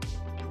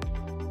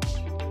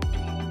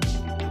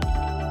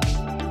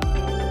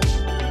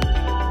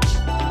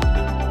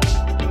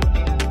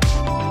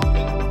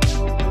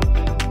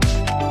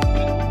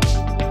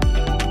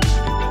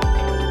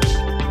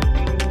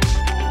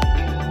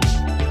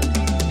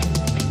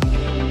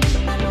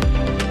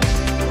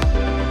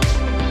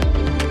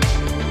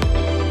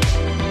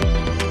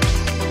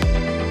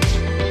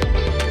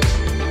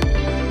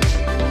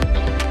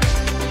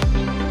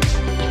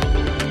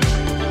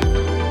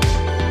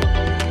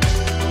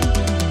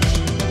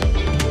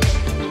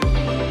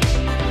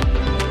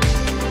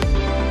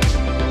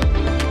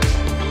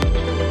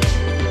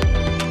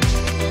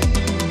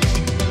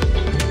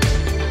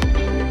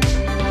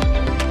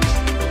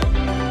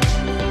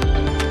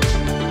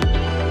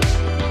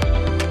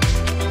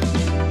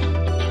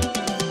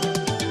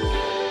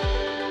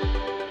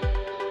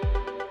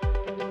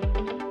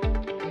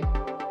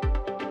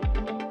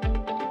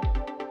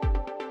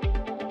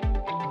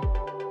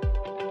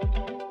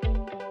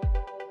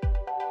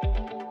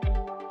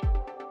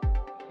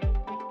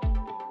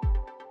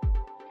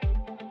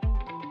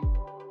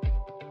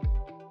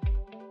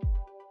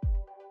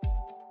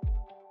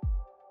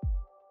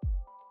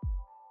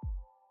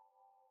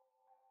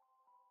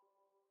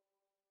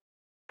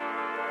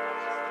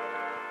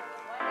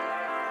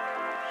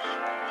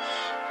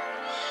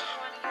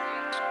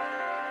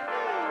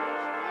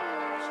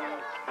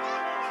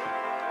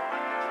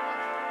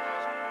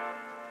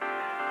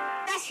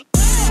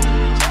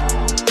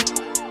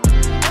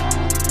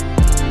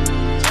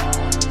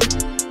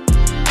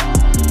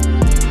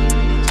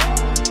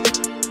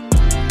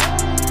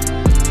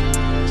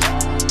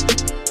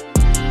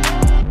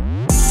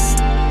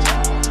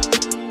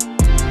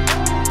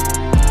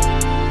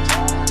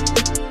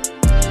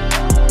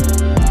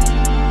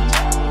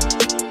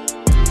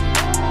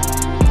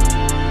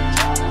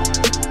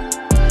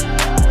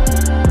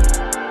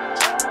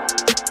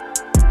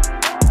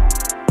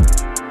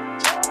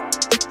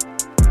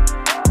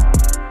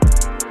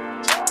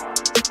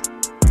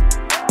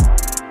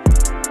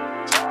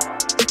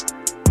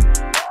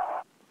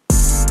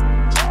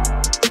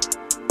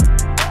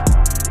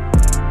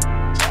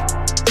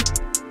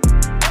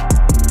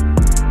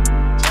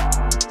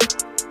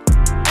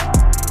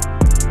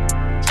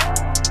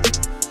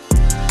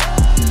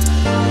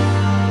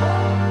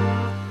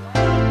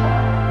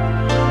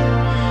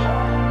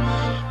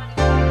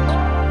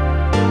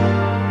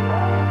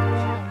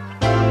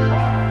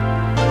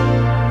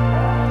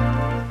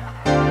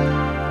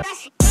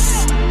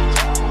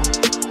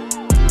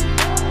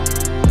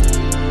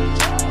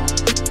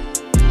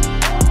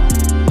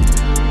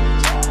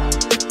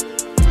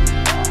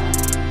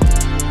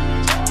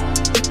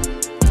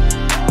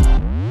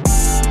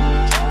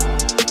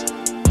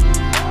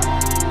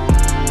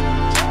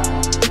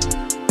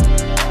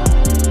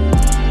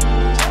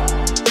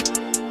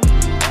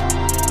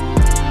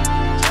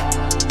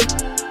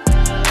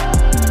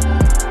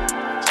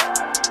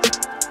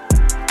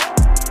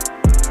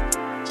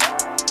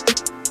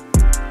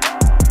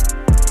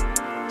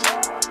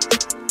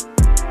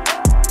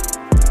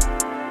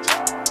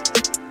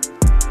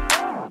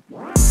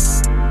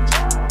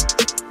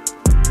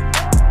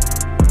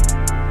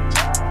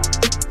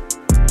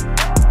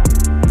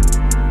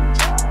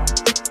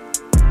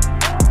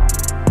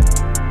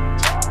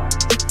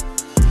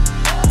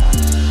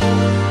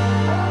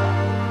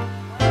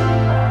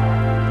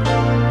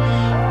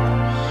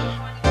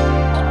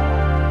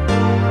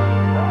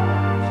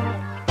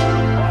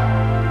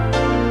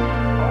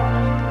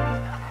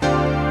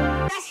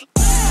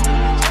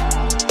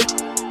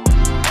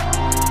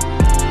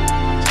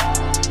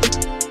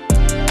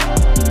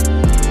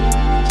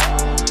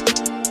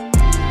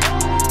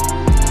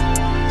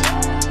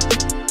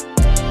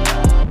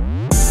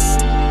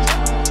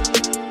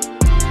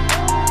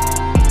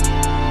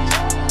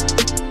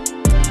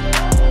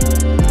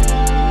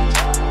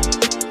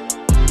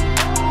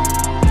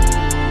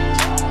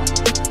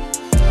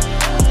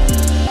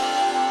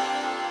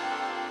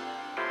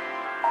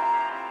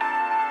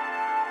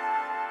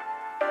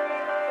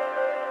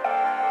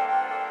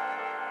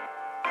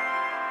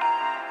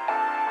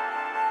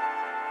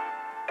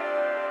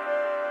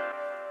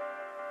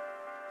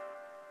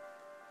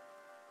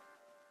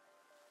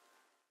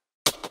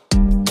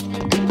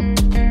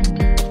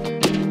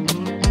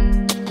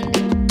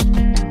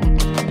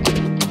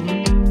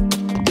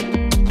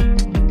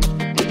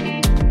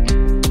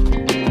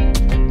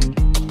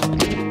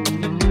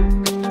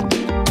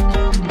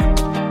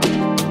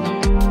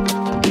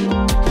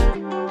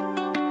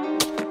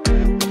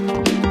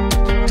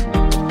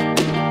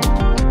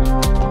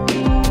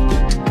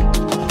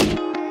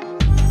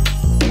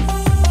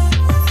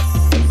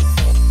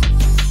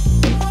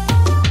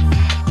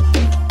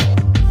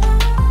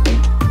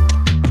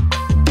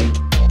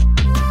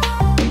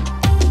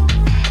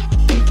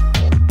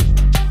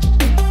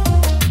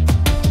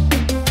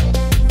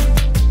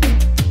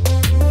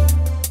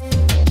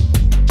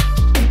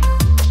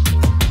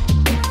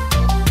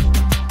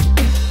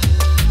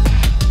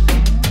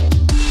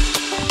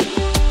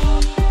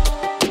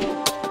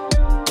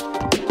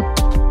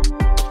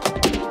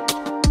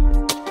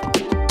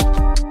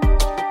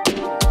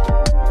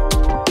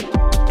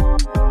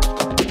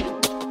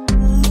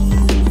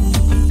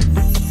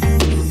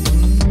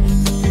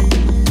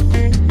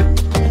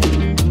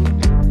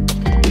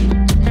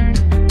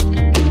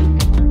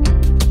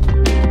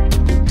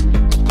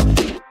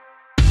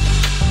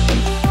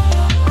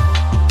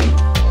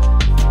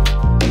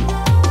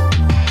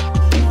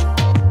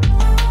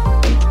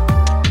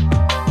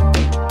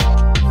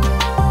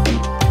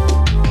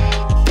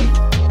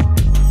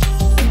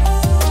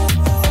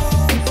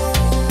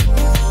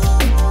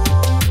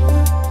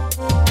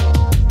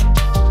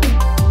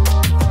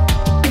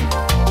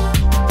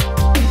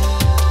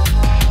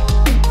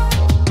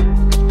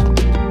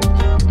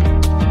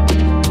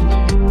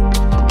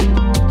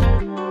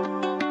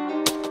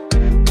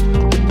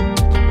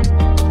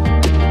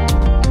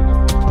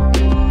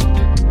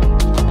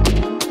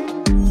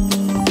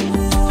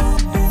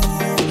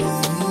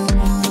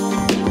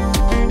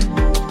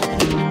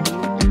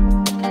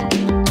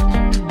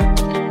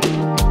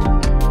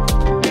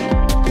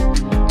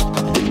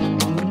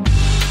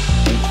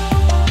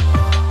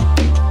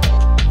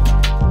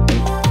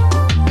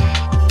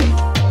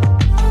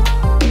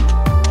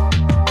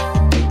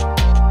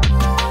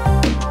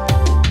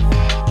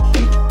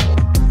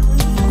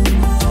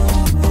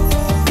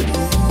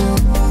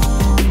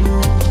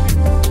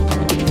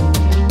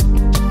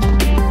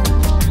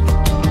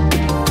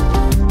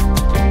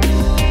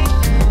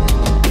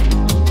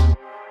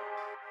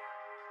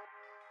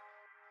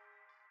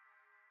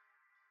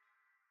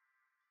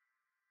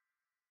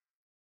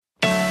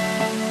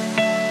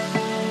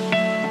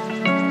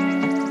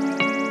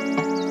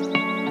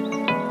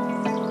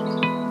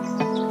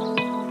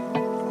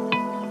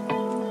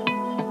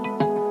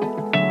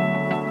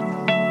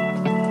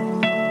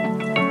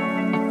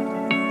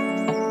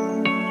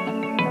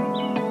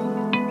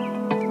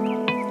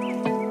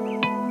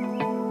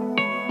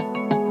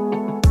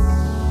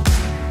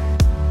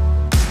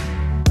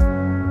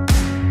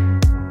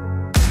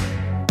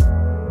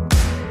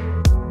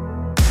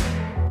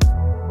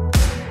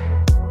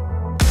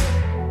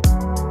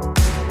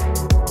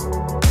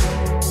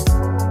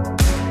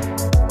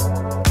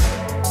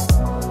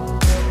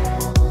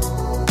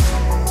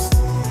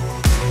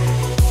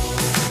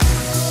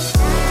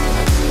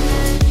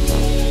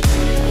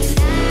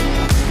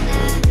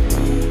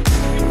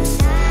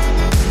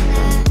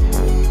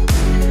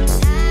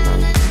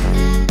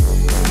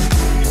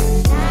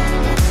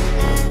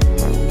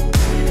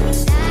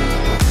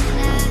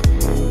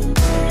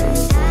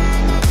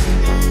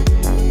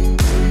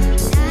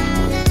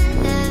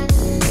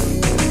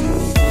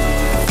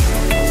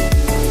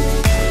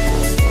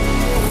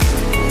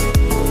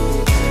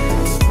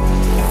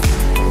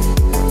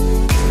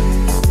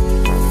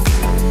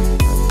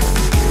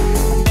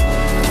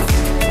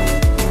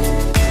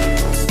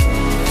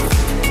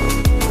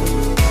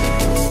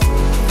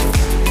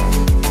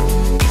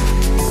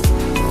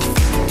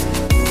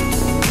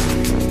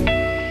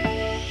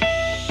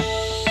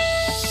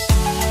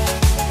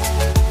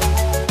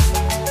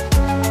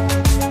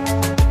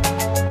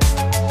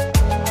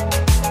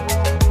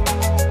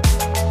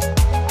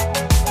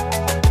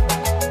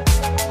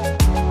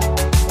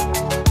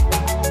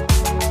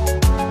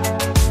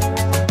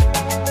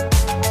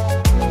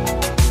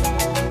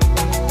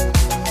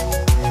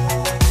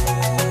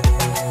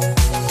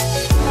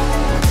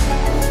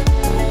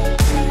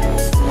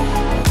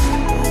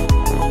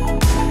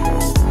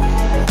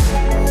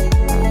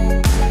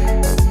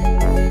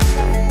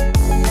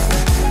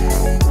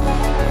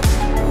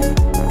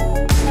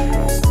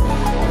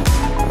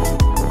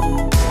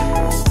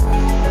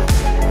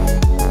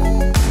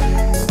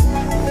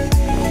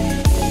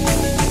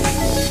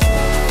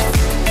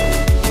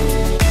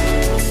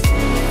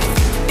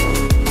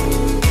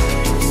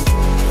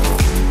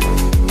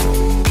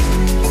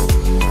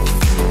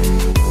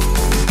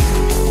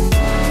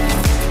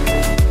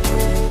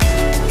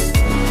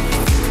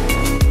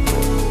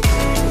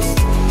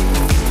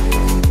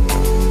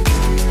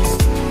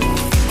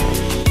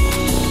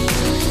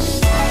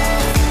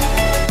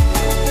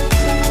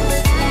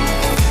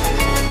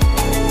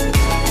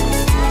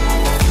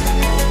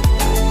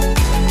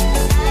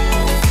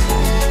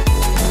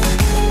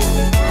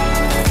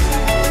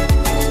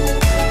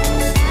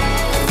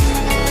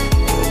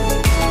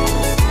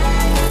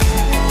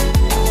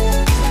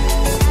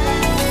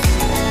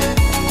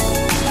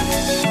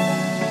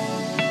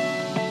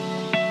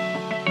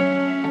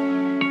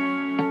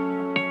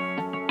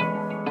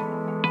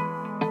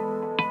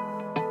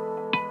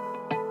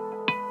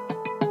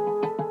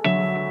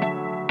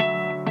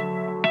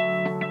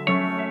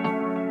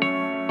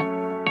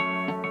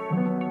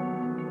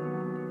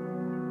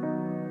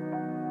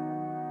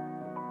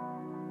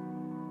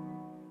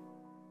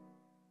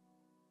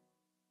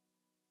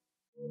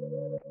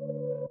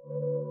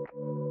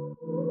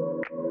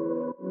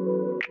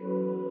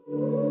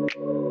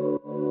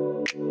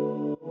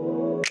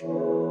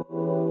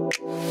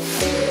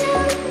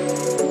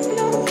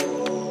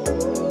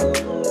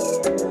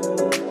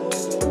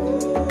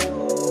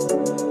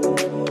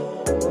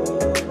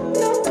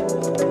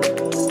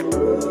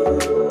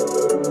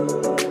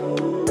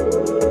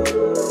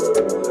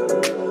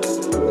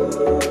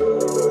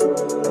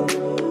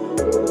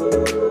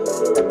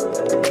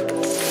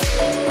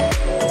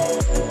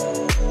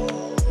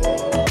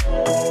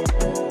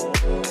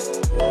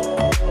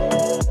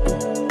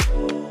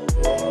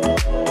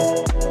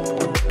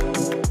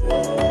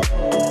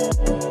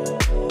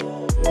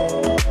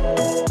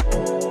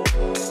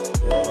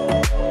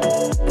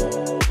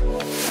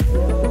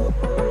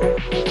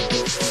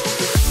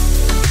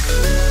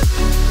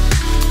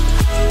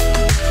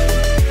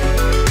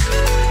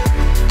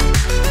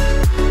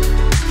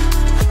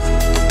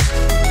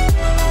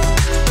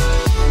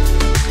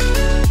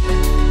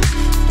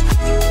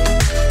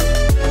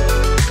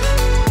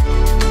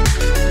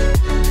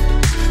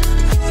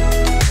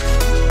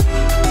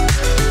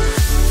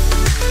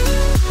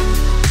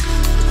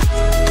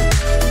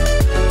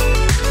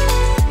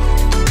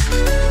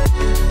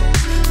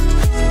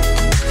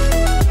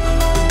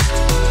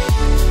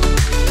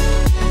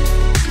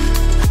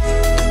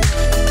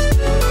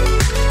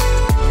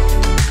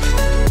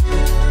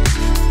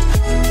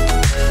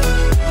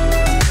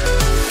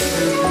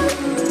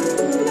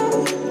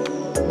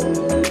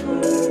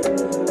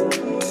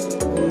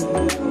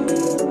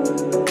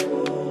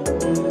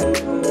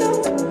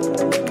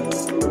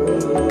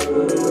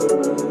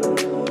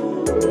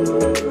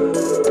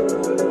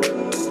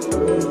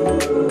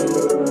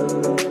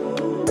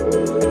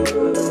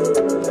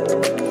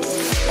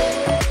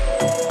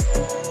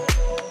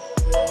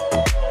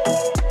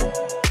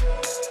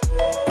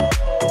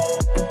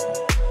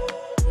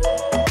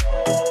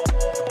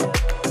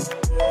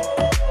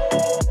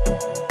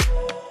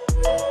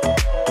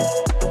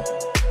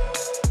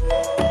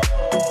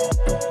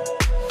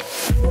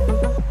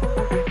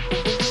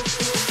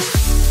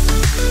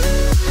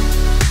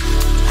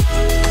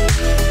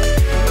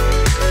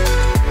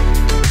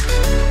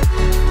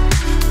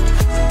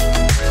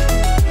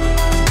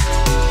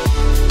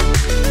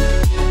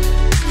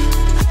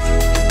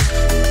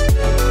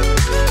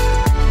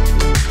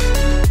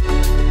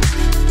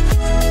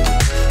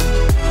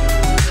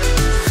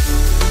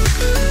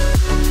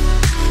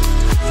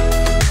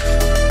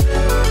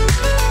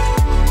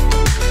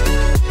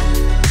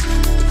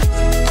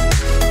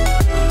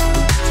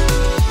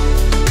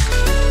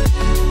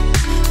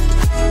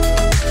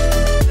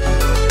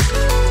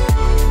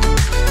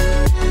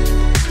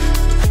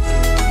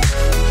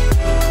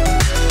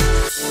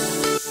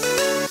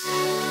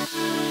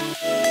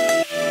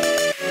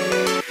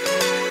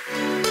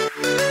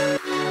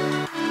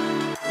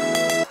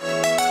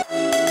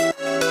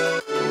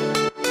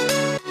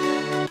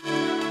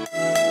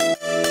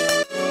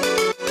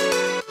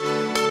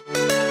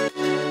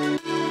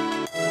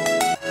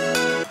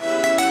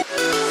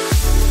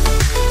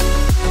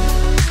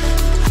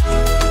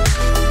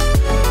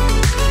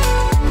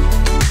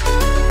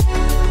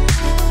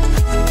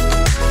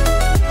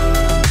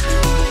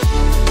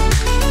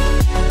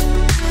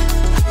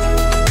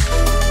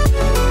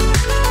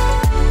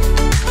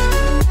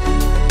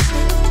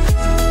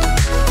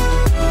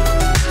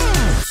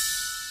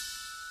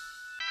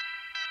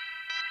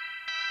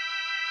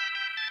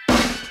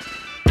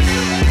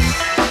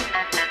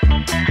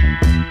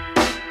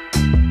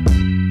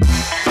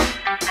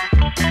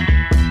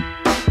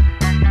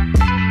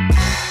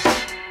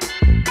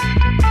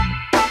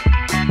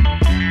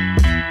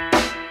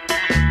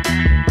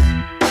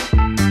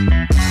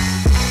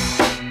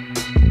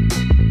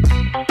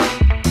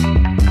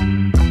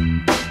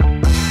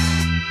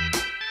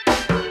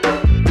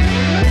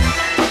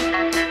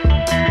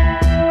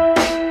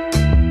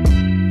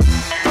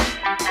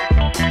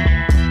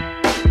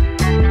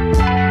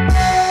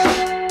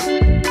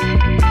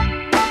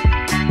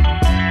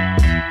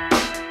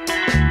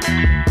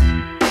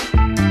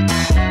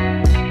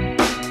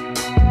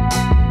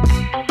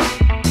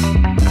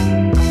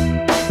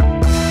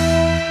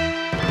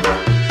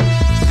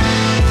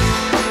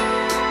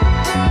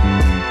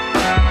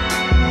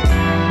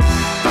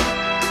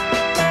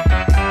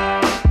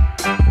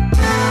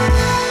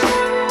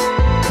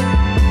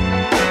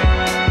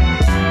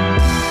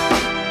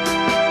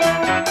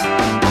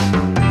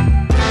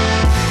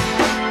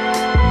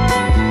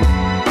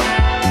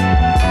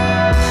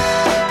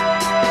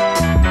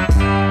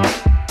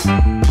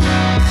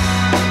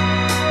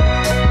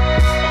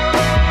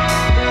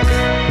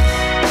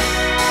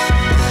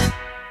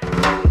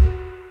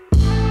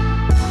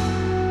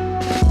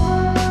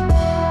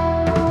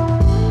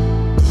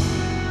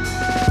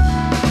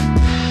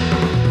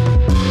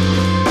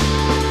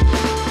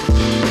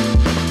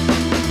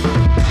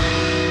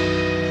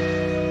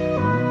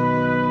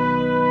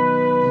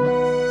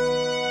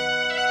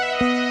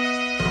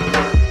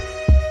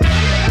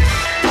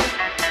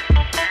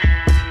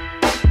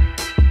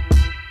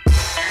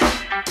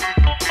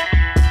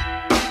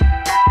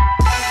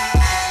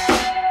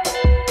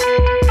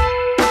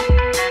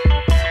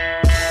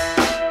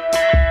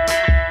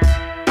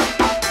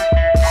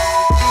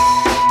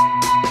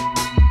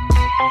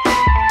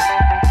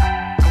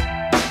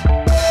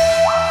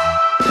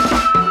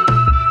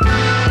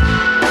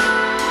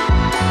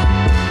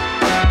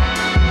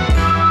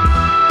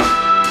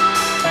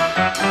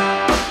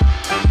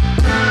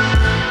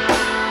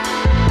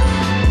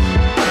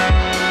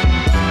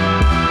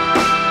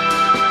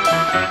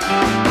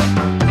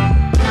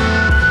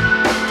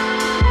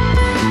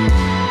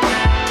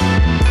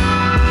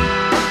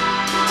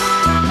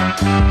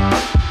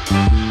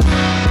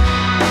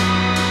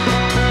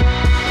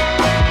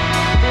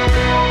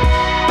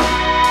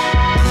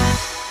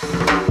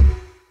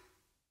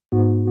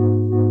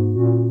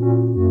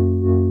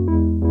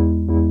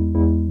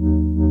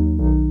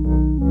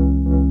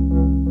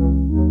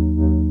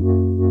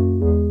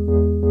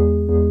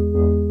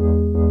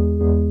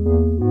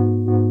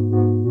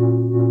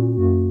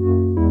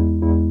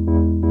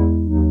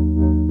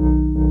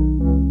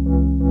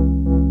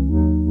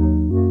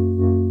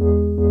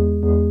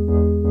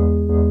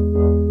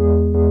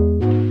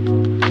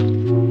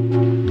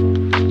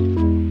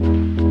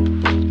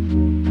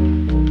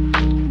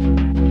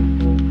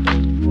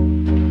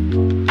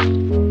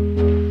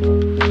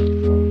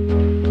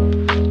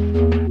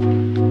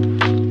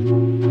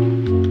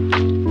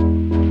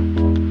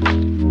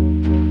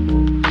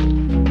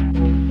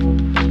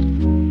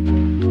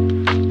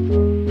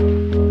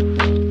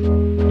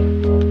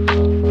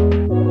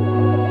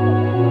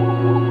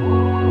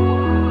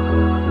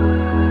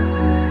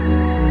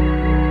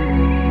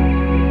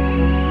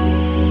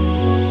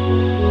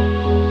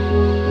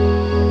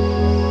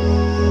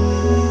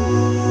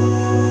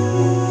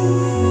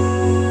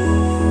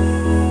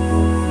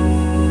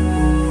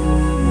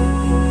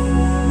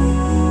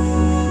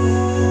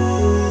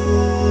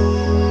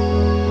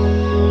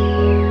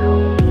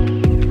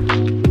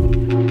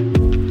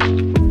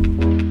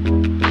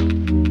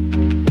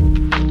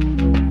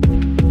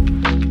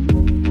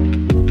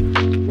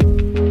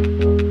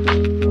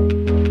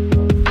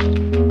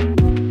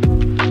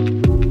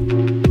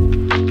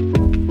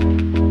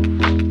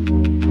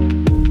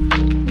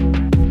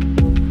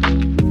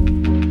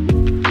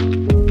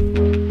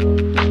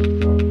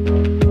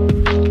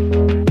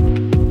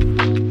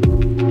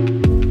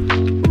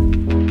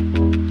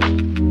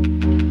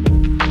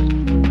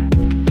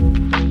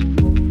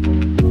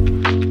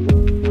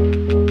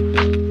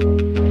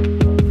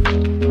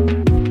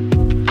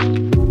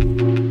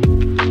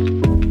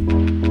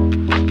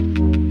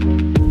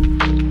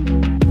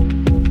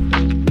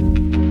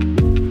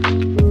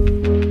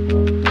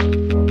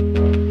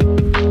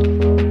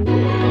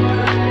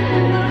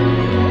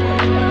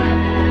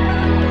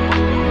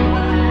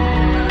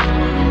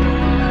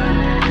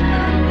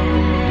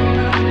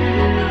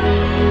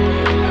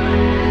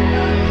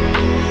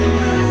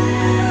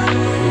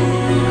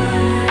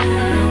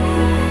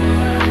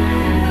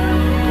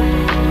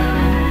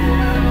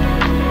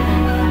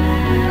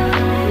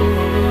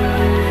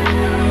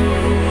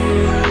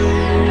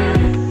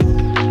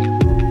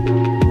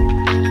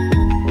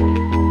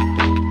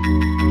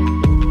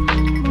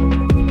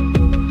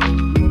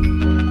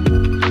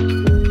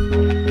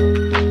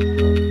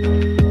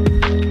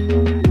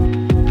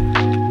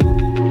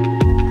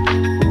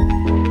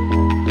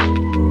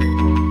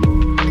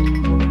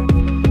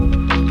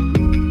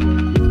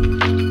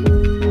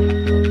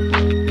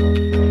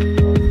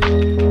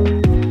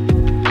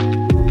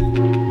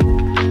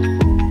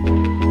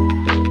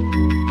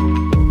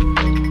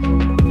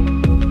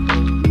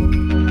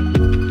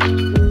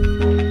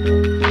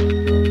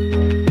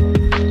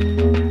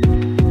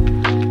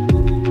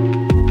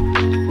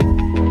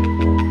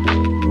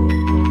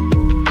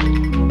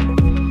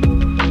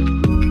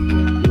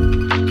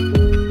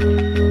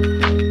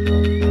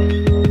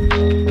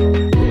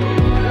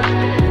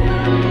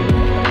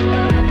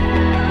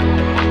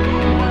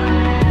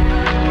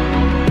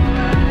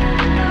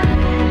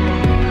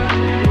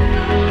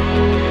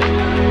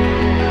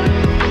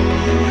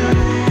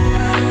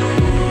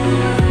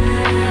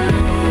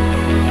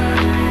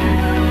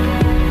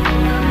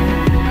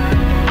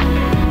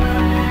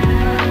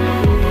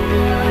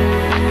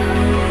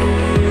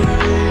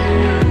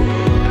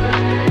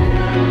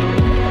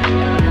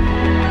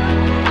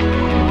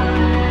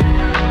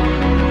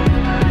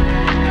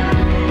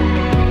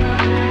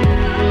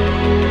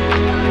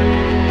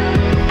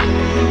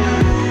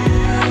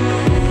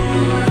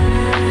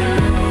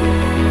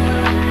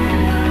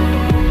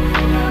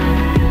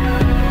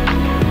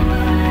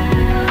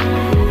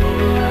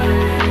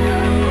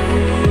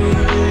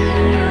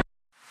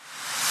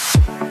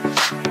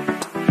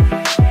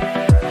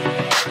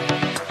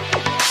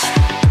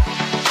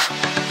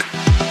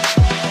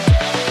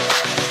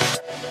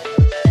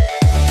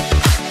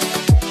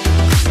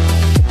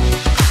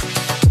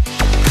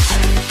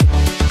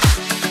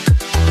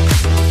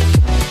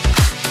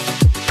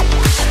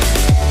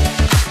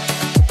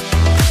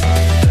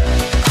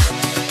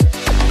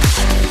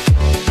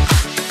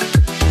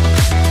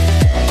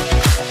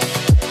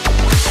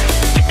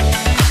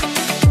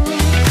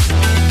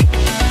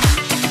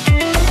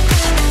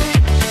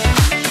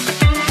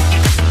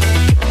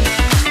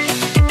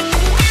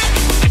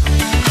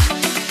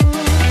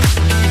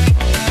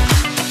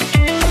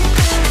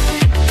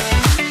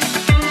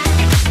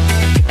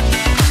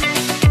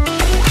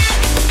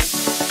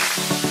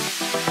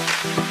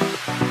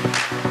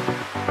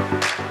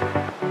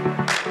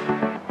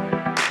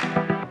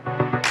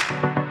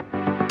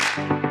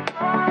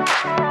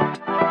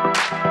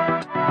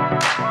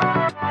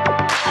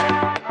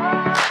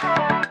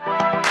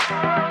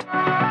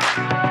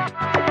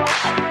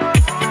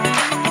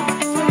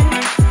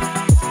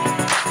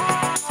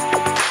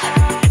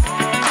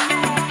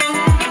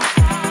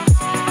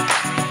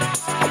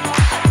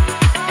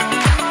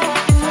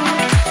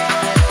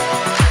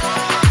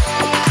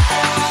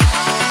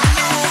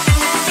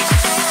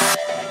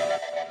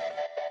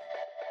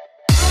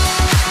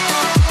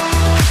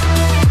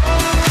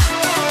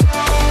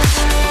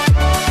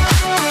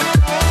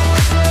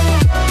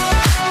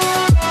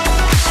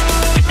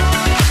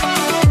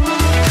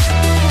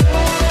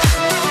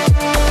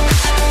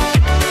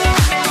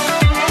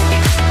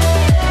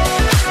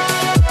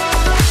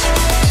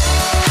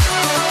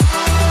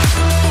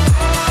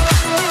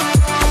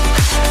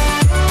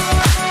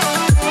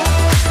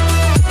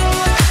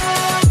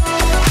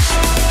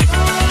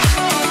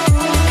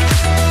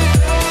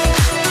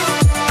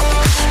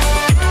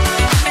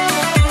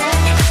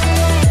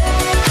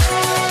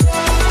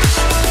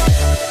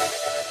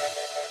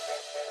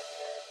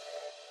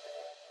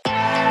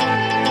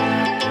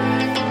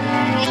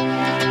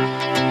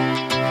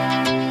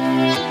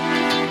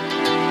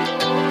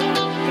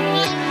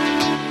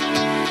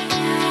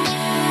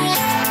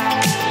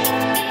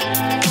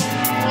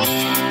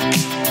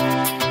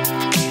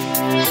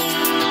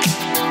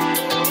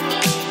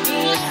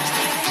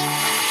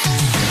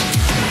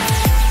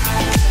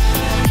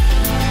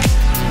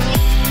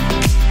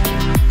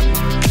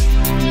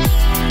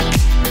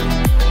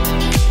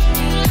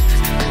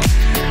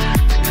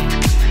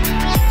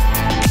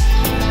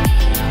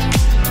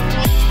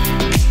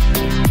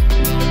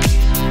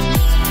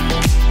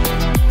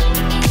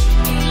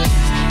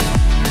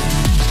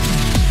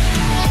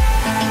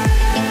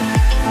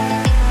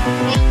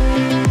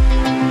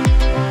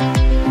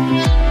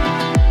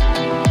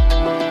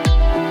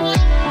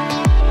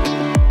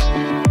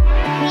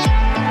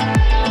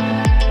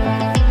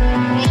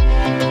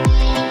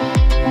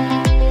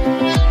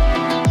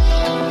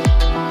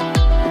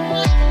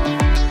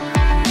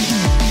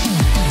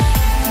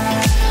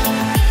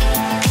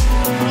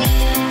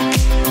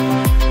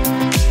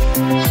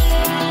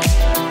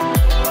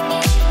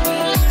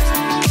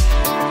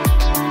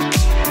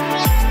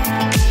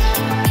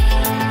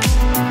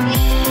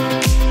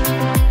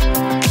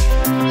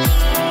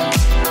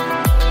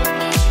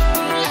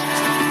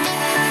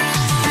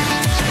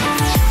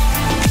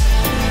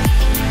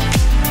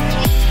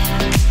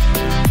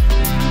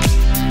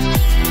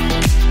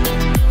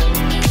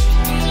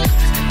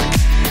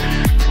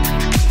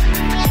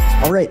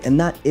 And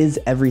that is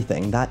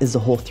everything. That is the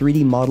whole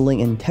 3D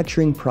modeling and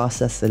texturing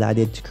process that I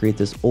did to create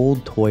this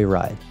old toy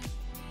ride.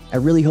 I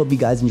really hope you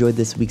guys enjoyed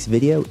this week's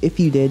video. If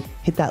you did,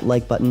 hit that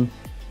like button,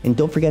 and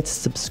don't forget to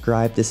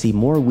subscribe to see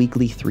more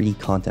weekly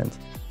 3D content.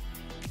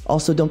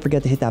 Also, don't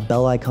forget to hit that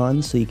bell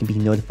icon so you can be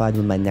notified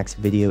when my next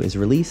video is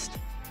released.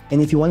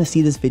 And if you want to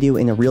see this video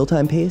in a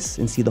real-time pace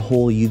and see the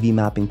whole UV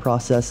mapping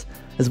process,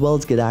 as well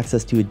as get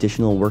access to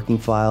additional working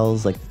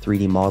files like the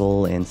 3D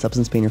model and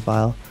Substance Painter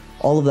file,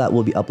 all of that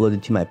will be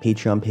uploaded to my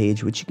Patreon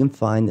page, which you can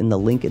find in the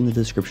link in the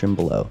description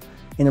below.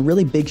 And a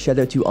really big shout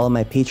out to all of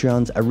my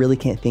Patreons. I really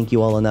can't thank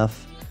you all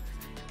enough.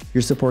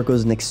 Your support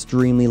goes an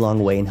extremely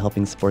long way in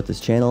helping support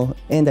this channel,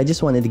 and I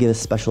just wanted to give a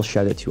special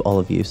shout out to all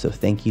of you, so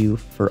thank you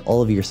for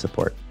all of your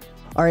support.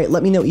 Alright,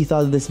 let me know what you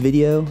thought of this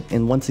video,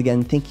 and once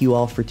again, thank you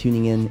all for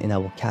tuning in, and I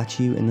will catch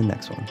you in the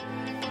next one.